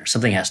happen in there.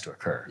 Something has to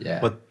occur. Yeah.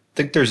 But I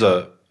think there's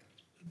your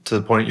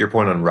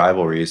point on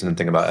rivalries and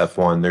think about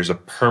F1, there's a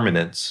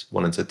permanence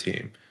when it's a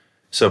team.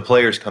 So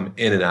players come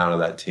in and out of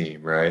that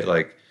team, right?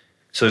 Like,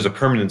 so there's a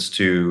permanence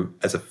to,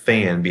 as a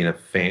fan, being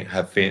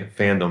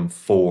fandom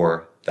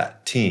for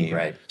that team.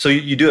 Right. So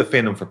you do have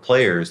fandom for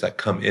players that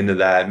come into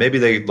that. Maybe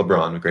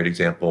LeBron, a great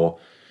example,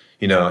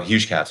 a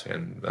huge Cavs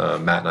fan,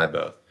 Matt and I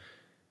both.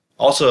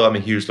 Also, I'm a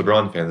huge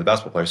LeBron fan, the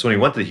basketball player. So when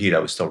he went to the Heat, I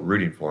was still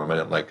rooting for him. I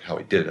didn't like how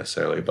he did it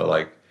necessarily,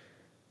 but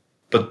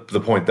the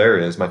point there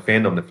is my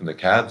fandom from the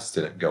Cavs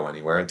didn't go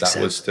anywhere. That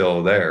was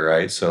still there,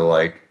 right? So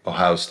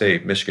Ohio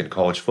State, Michigan,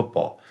 college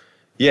football.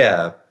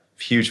 Yeah,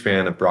 huge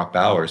fan of Brock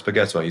Bowers, but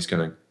guess what? He's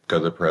going to go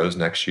to the pros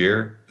next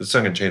year. It's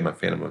not going to change my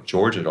fandom of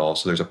Georgia at all.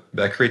 So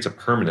that creates a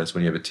permanence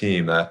when you have a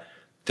team that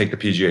take the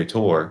PGA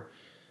Tour.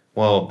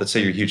 Well, let's say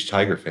you're a huge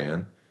Tiger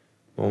fan.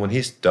 Well, when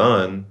he's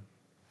done,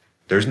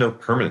 there's no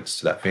permanence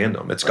to that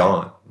fandom. It's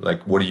gone.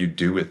 Like, what do you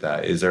do with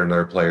that? Is there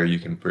another player you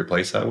can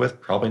replace that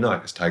with? Probably not,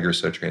 because Tiger's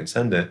so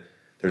transcendent.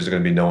 There's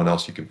going to be no one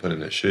else you can put in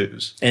his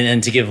shoes.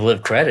 And to give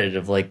Liv credit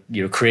of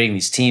creating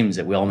these teams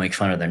that we all make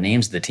fun of their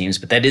names of the teams,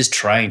 but that is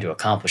trying to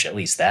accomplish at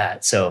least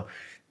that. So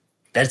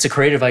that's a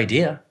creative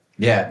idea.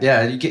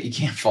 Yeah. You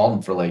can't fault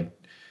them for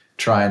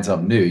trying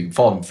something new. You can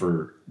fault them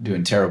for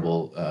doing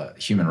terrible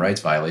human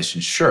rights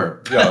violations.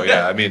 Sure. Oh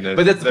yeah, I mean,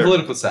 but that's the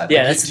political side.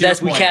 Yeah,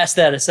 that's we cast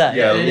that aside.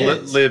 Yeah,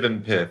 Liv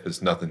and Piff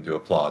is nothing to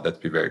applaud. Let's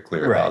be very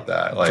clear about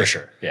that. For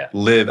sure. Yeah.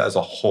 Liv as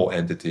a whole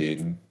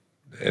entity,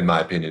 in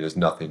my opinion, is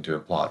nothing to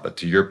applaud. But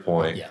to your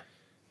point,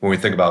 when we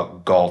think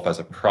about golf as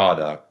a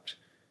product,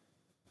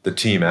 the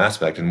team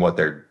aspect and what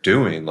they're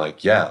doing,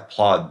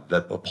 applaud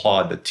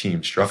the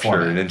team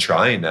structure and in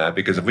trying that,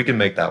 because if we can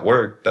make that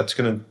work, that's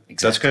gonna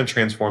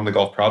transform the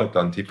golf product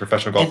on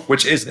professional golf,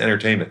 which is an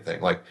entertainment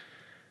thing.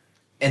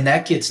 And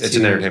that gets it's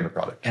an entertainment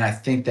product. And I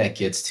think that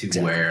gets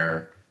to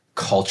where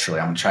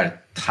culturally, I'm gonna try to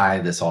tie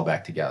this all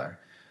back together.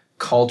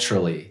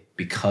 Culturally,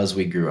 because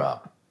we grew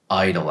up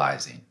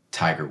idolizing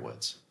Tiger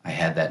Woods, I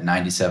had that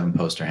 97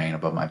 poster hanging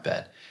above my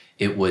bed.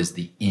 It was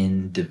the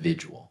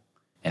individual.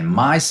 And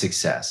my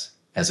success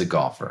as a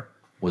golfer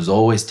was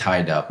always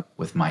tied up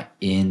with my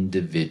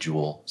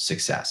individual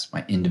success,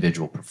 my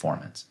individual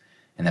performance.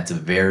 And that's a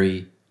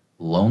very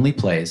lonely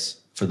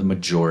place for the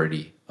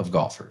majority of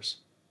golfers.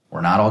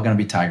 We're not all going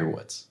to be Tiger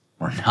Woods.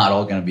 We're not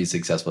all going to be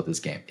successful at this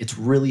game. It's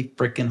really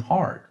freaking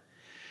hard.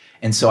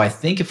 And so I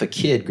think if a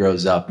kid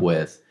grows up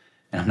with,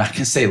 and I'm not going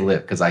to say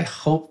live, because I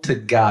hope to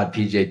God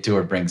PGA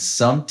Tour brings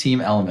some team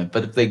element,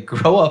 but if they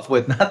grow up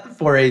with not the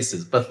four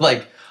aces, but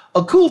like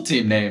a cool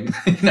team name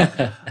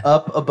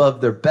up above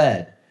their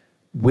bed,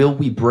 will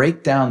we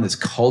break down this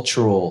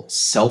cultural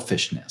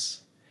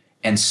selfishness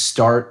and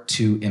start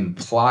to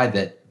imply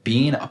that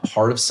being a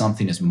part of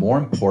something is more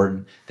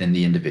important than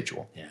the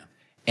individual? Yeah.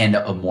 And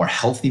a more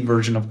healthy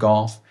version of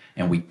golf.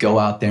 And we go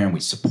out there and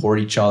we support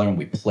each other and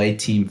we play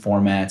team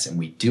formats and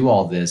we do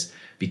all this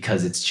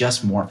because it's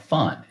just more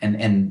fun.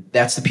 And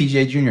that's the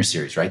PGA Junior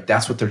Series, right?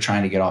 That's what they're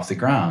trying to get off the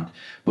ground.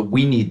 But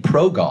we need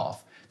pro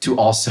golf to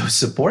also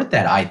support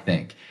that, I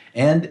think.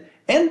 And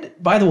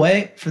by the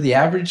way, for the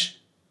average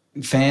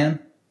fan,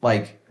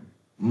 like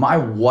my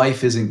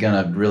wife isn't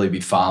going to really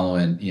be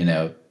following,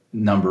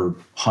 number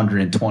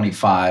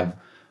 125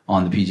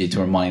 on the PGA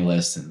Tour money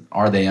list. And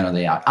are they in, are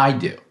they out? I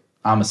do.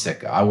 I'm a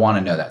sicko. I want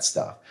to know that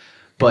stuff.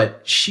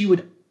 But she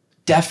would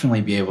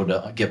definitely be able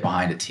to get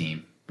behind a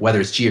team, whether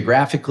it's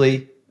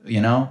geographically, we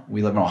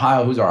live in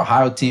Ohio. Who's our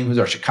Ohio team? Who's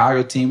our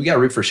Chicago team? We got to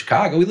root for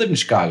Chicago. We live in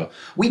Chicago.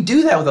 We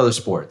do that with other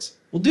sports.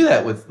 We'll do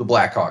that with the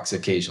Blackhawks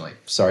occasionally.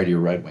 Sorry to your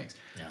Red Wings.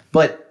 Yeah.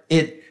 But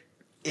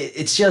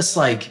it's just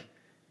like,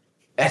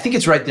 I think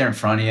it's right there in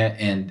front of you.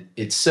 And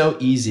it's so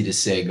easy to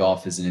say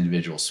golf is an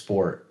individual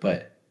sport,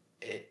 but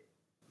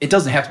it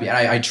doesn't have to be.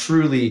 I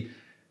truly...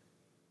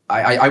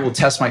 I will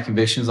test my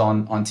convictions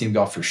on team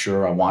golf for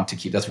sure. I want to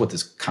keep, that's what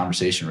this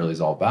conversation really is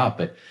all about.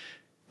 But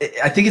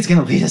I think it's going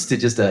to lead us to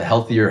just a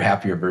healthier,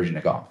 happier version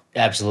of golf.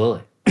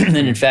 Absolutely. And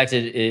in fact,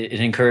 it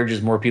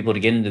encourages more people to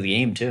get into the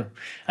game too.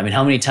 I mean,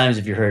 how many times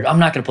have you heard, I'm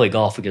not going to play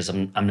golf because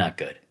I'm not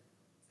good.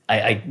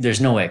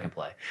 There's no way I can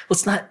play. Well,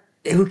 it's not,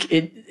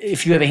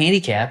 if you have a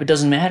handicap, it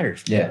doesn't matter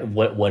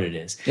what it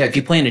is. Yeah. If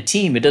you play in a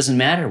team, it doesn't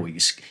matter what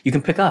you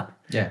can pick up.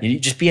 Yeah. You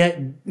just be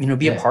a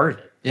part of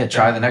it. Yeah,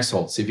 try the next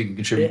hole. See if you can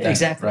contribute.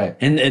 Exactly. Right.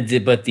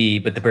 But the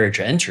barrier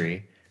to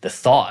entry, the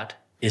thought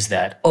is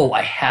that,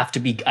 I have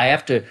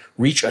to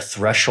reach a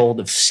threshold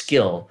of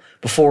skill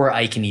before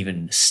I can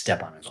even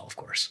step on a golf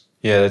course.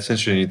 Yeah, that's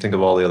interesting. You think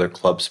of all the other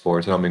club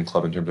sports. I don't mean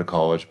club in terms of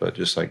college, but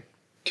just like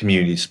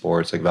community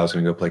sports. Like if I was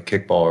going to go play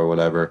kickball or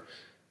whatever,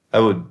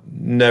 I would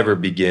never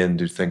begin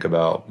to think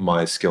about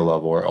my skill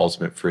level or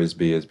ultimate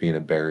frisbee as being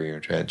a barrier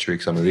to entry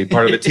because I'm going to be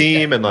part of a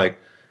team and like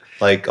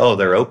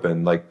they're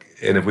open.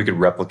 And if we could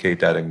replicate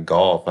that in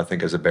golf, I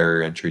think as a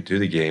barrier entry to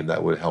the game,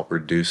 that would help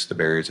reduce the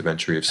barriers of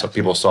entry. If some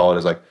people saw it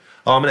as like,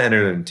 I'm going to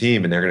enter in a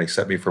team and they're going to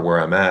accept me for where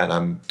I'm at.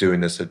 I'm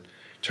doing this to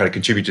try to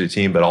contribute to the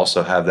team, but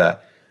also have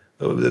that.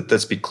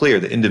 Let's be clear,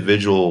 the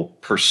individual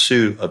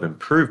pursuit of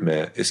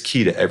improvement is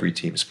key to every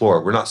team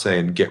sport. We're not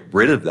saying get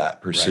rid of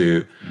that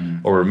pursuit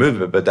or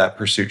remove it, but that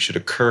pursuit should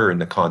occur in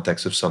the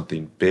context of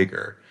something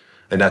bigger.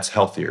 And that's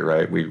healthier,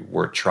 right?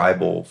 We're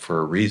tribal for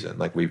a reason.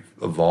 Like we've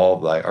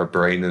evolved, like our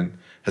brain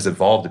has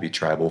evolved to be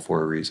tribal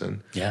for a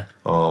reason. Yeah.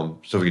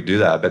 So if we could do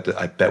that,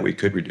 I bet we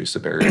could reduce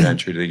the barrier to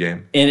entry to the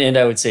game. And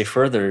I would say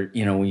further,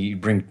 when you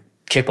bring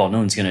kickball, no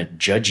one's going to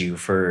judge you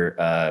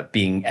for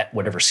being at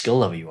whatever skill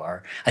level you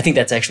are. I think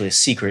that's actually a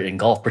secret in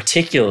golf,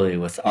 particularly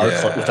with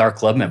our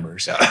club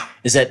members,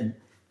 is that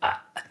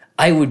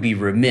I would be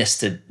remiss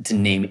to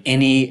name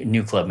any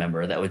new club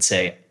member that would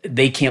say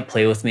they can't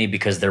play with me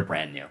because they're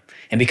brand new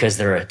and because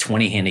they're a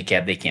 20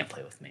 handicap, they can't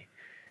play with me.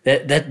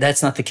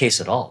 That's not the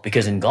case at all,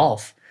 because in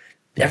golf,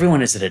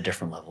 everyone is at a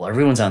different level.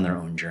 Everyone's on their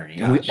own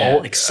journey. And we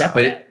all accept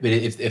that. But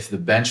if the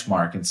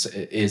benchmark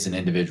is an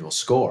individual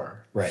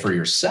score for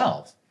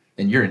yourself,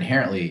 then you're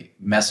inherently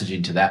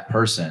messaging to that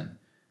person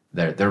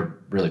that they're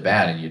really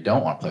bad and you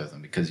don't want to play with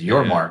them because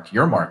your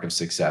mark of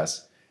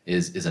success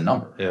is a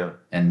number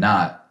and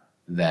not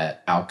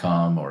that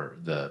outcome or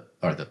the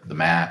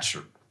match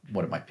or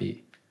what it might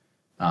be.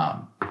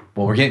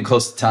 Well, we're getting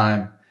close to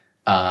time.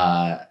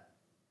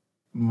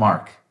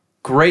 Mark,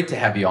 great to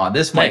have you on.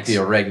 This might be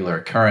a regular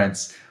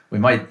occurrence. We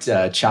might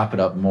chop it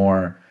up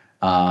more.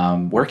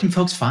 Where can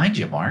folks find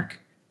you, Mark?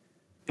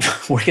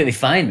 Where can they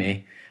find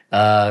me?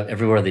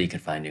 Everywhere that you can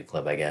find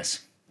NewClub, I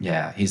guess.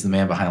 Yeah, he's the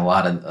man behind a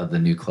lot of the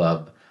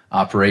NewClub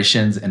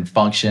operations and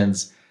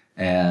functions,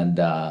 and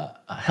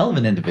a hell of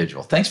an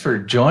individual. Thanks for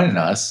joining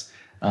us.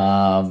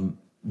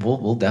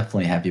 We'll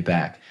definitely have you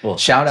back. Well,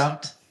 shout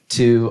out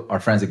to our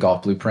friends at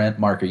Golf Blueprint.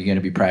 Mark, are you going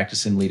to be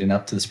practicing leading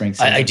up to the spring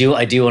season? I do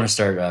want to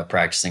start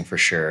practicing for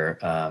sure.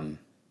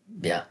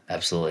 Yeah,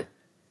 absolutely.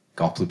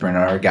 Golf Blueprint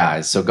are our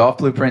guys. So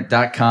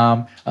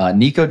golfblueprint.com. Dr.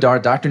 Nico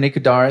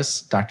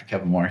Daris, Dr.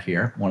 Kevin Moore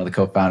here, one of the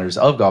co-founders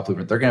of Golf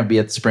Blueprint. They're going to be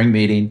at the spring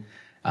meeting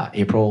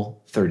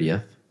April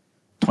 30th,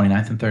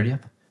 29th and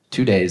 30th.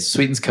 2 days,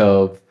 Sweetens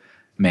Cove.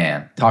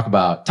 Man, talk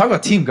about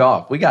team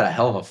golf. We got a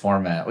hell of a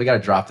format. We got to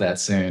drop that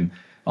soon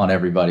on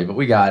everybody.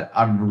 But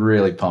I'm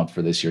really pumped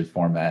for this year's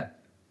format.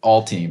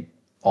 All team,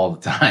 all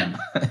the time.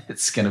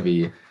 It's going to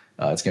be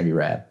It's going to be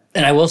rad.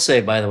 And I will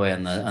say, by the way,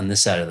 on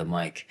this side of the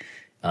mic,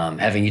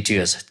 having you two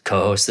as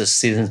co-hosts this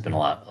season has been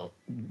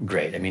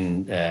great. I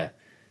mean,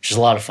 just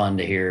a lot of fun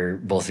to hear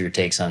both of your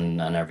takes on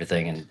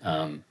everything.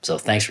 And so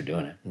thanks for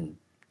doing it. And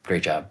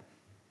great job.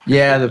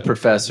 Yeah, the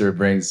professor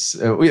brings.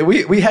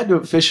 We had to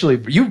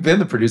officially. You've been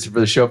the producer for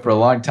the show for a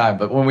long time,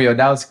 but when we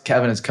announced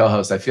Kevin as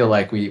co-host, I feel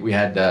like we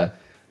had to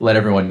let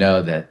everyone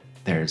know that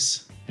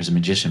there's a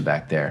magician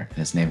back there, and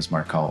his name is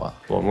Mark Colwell.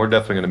 Well, and we're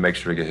definitely going to make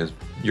sure to get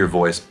your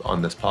voice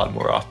on this pod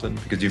more often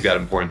because you've got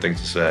important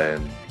things to say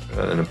and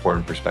an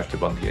important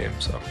perspective on the game.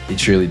 So he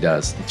truly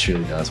does. He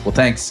truly does. Well,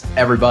 thanks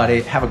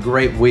everybody. Have a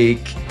great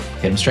week.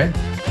 Hit him straight.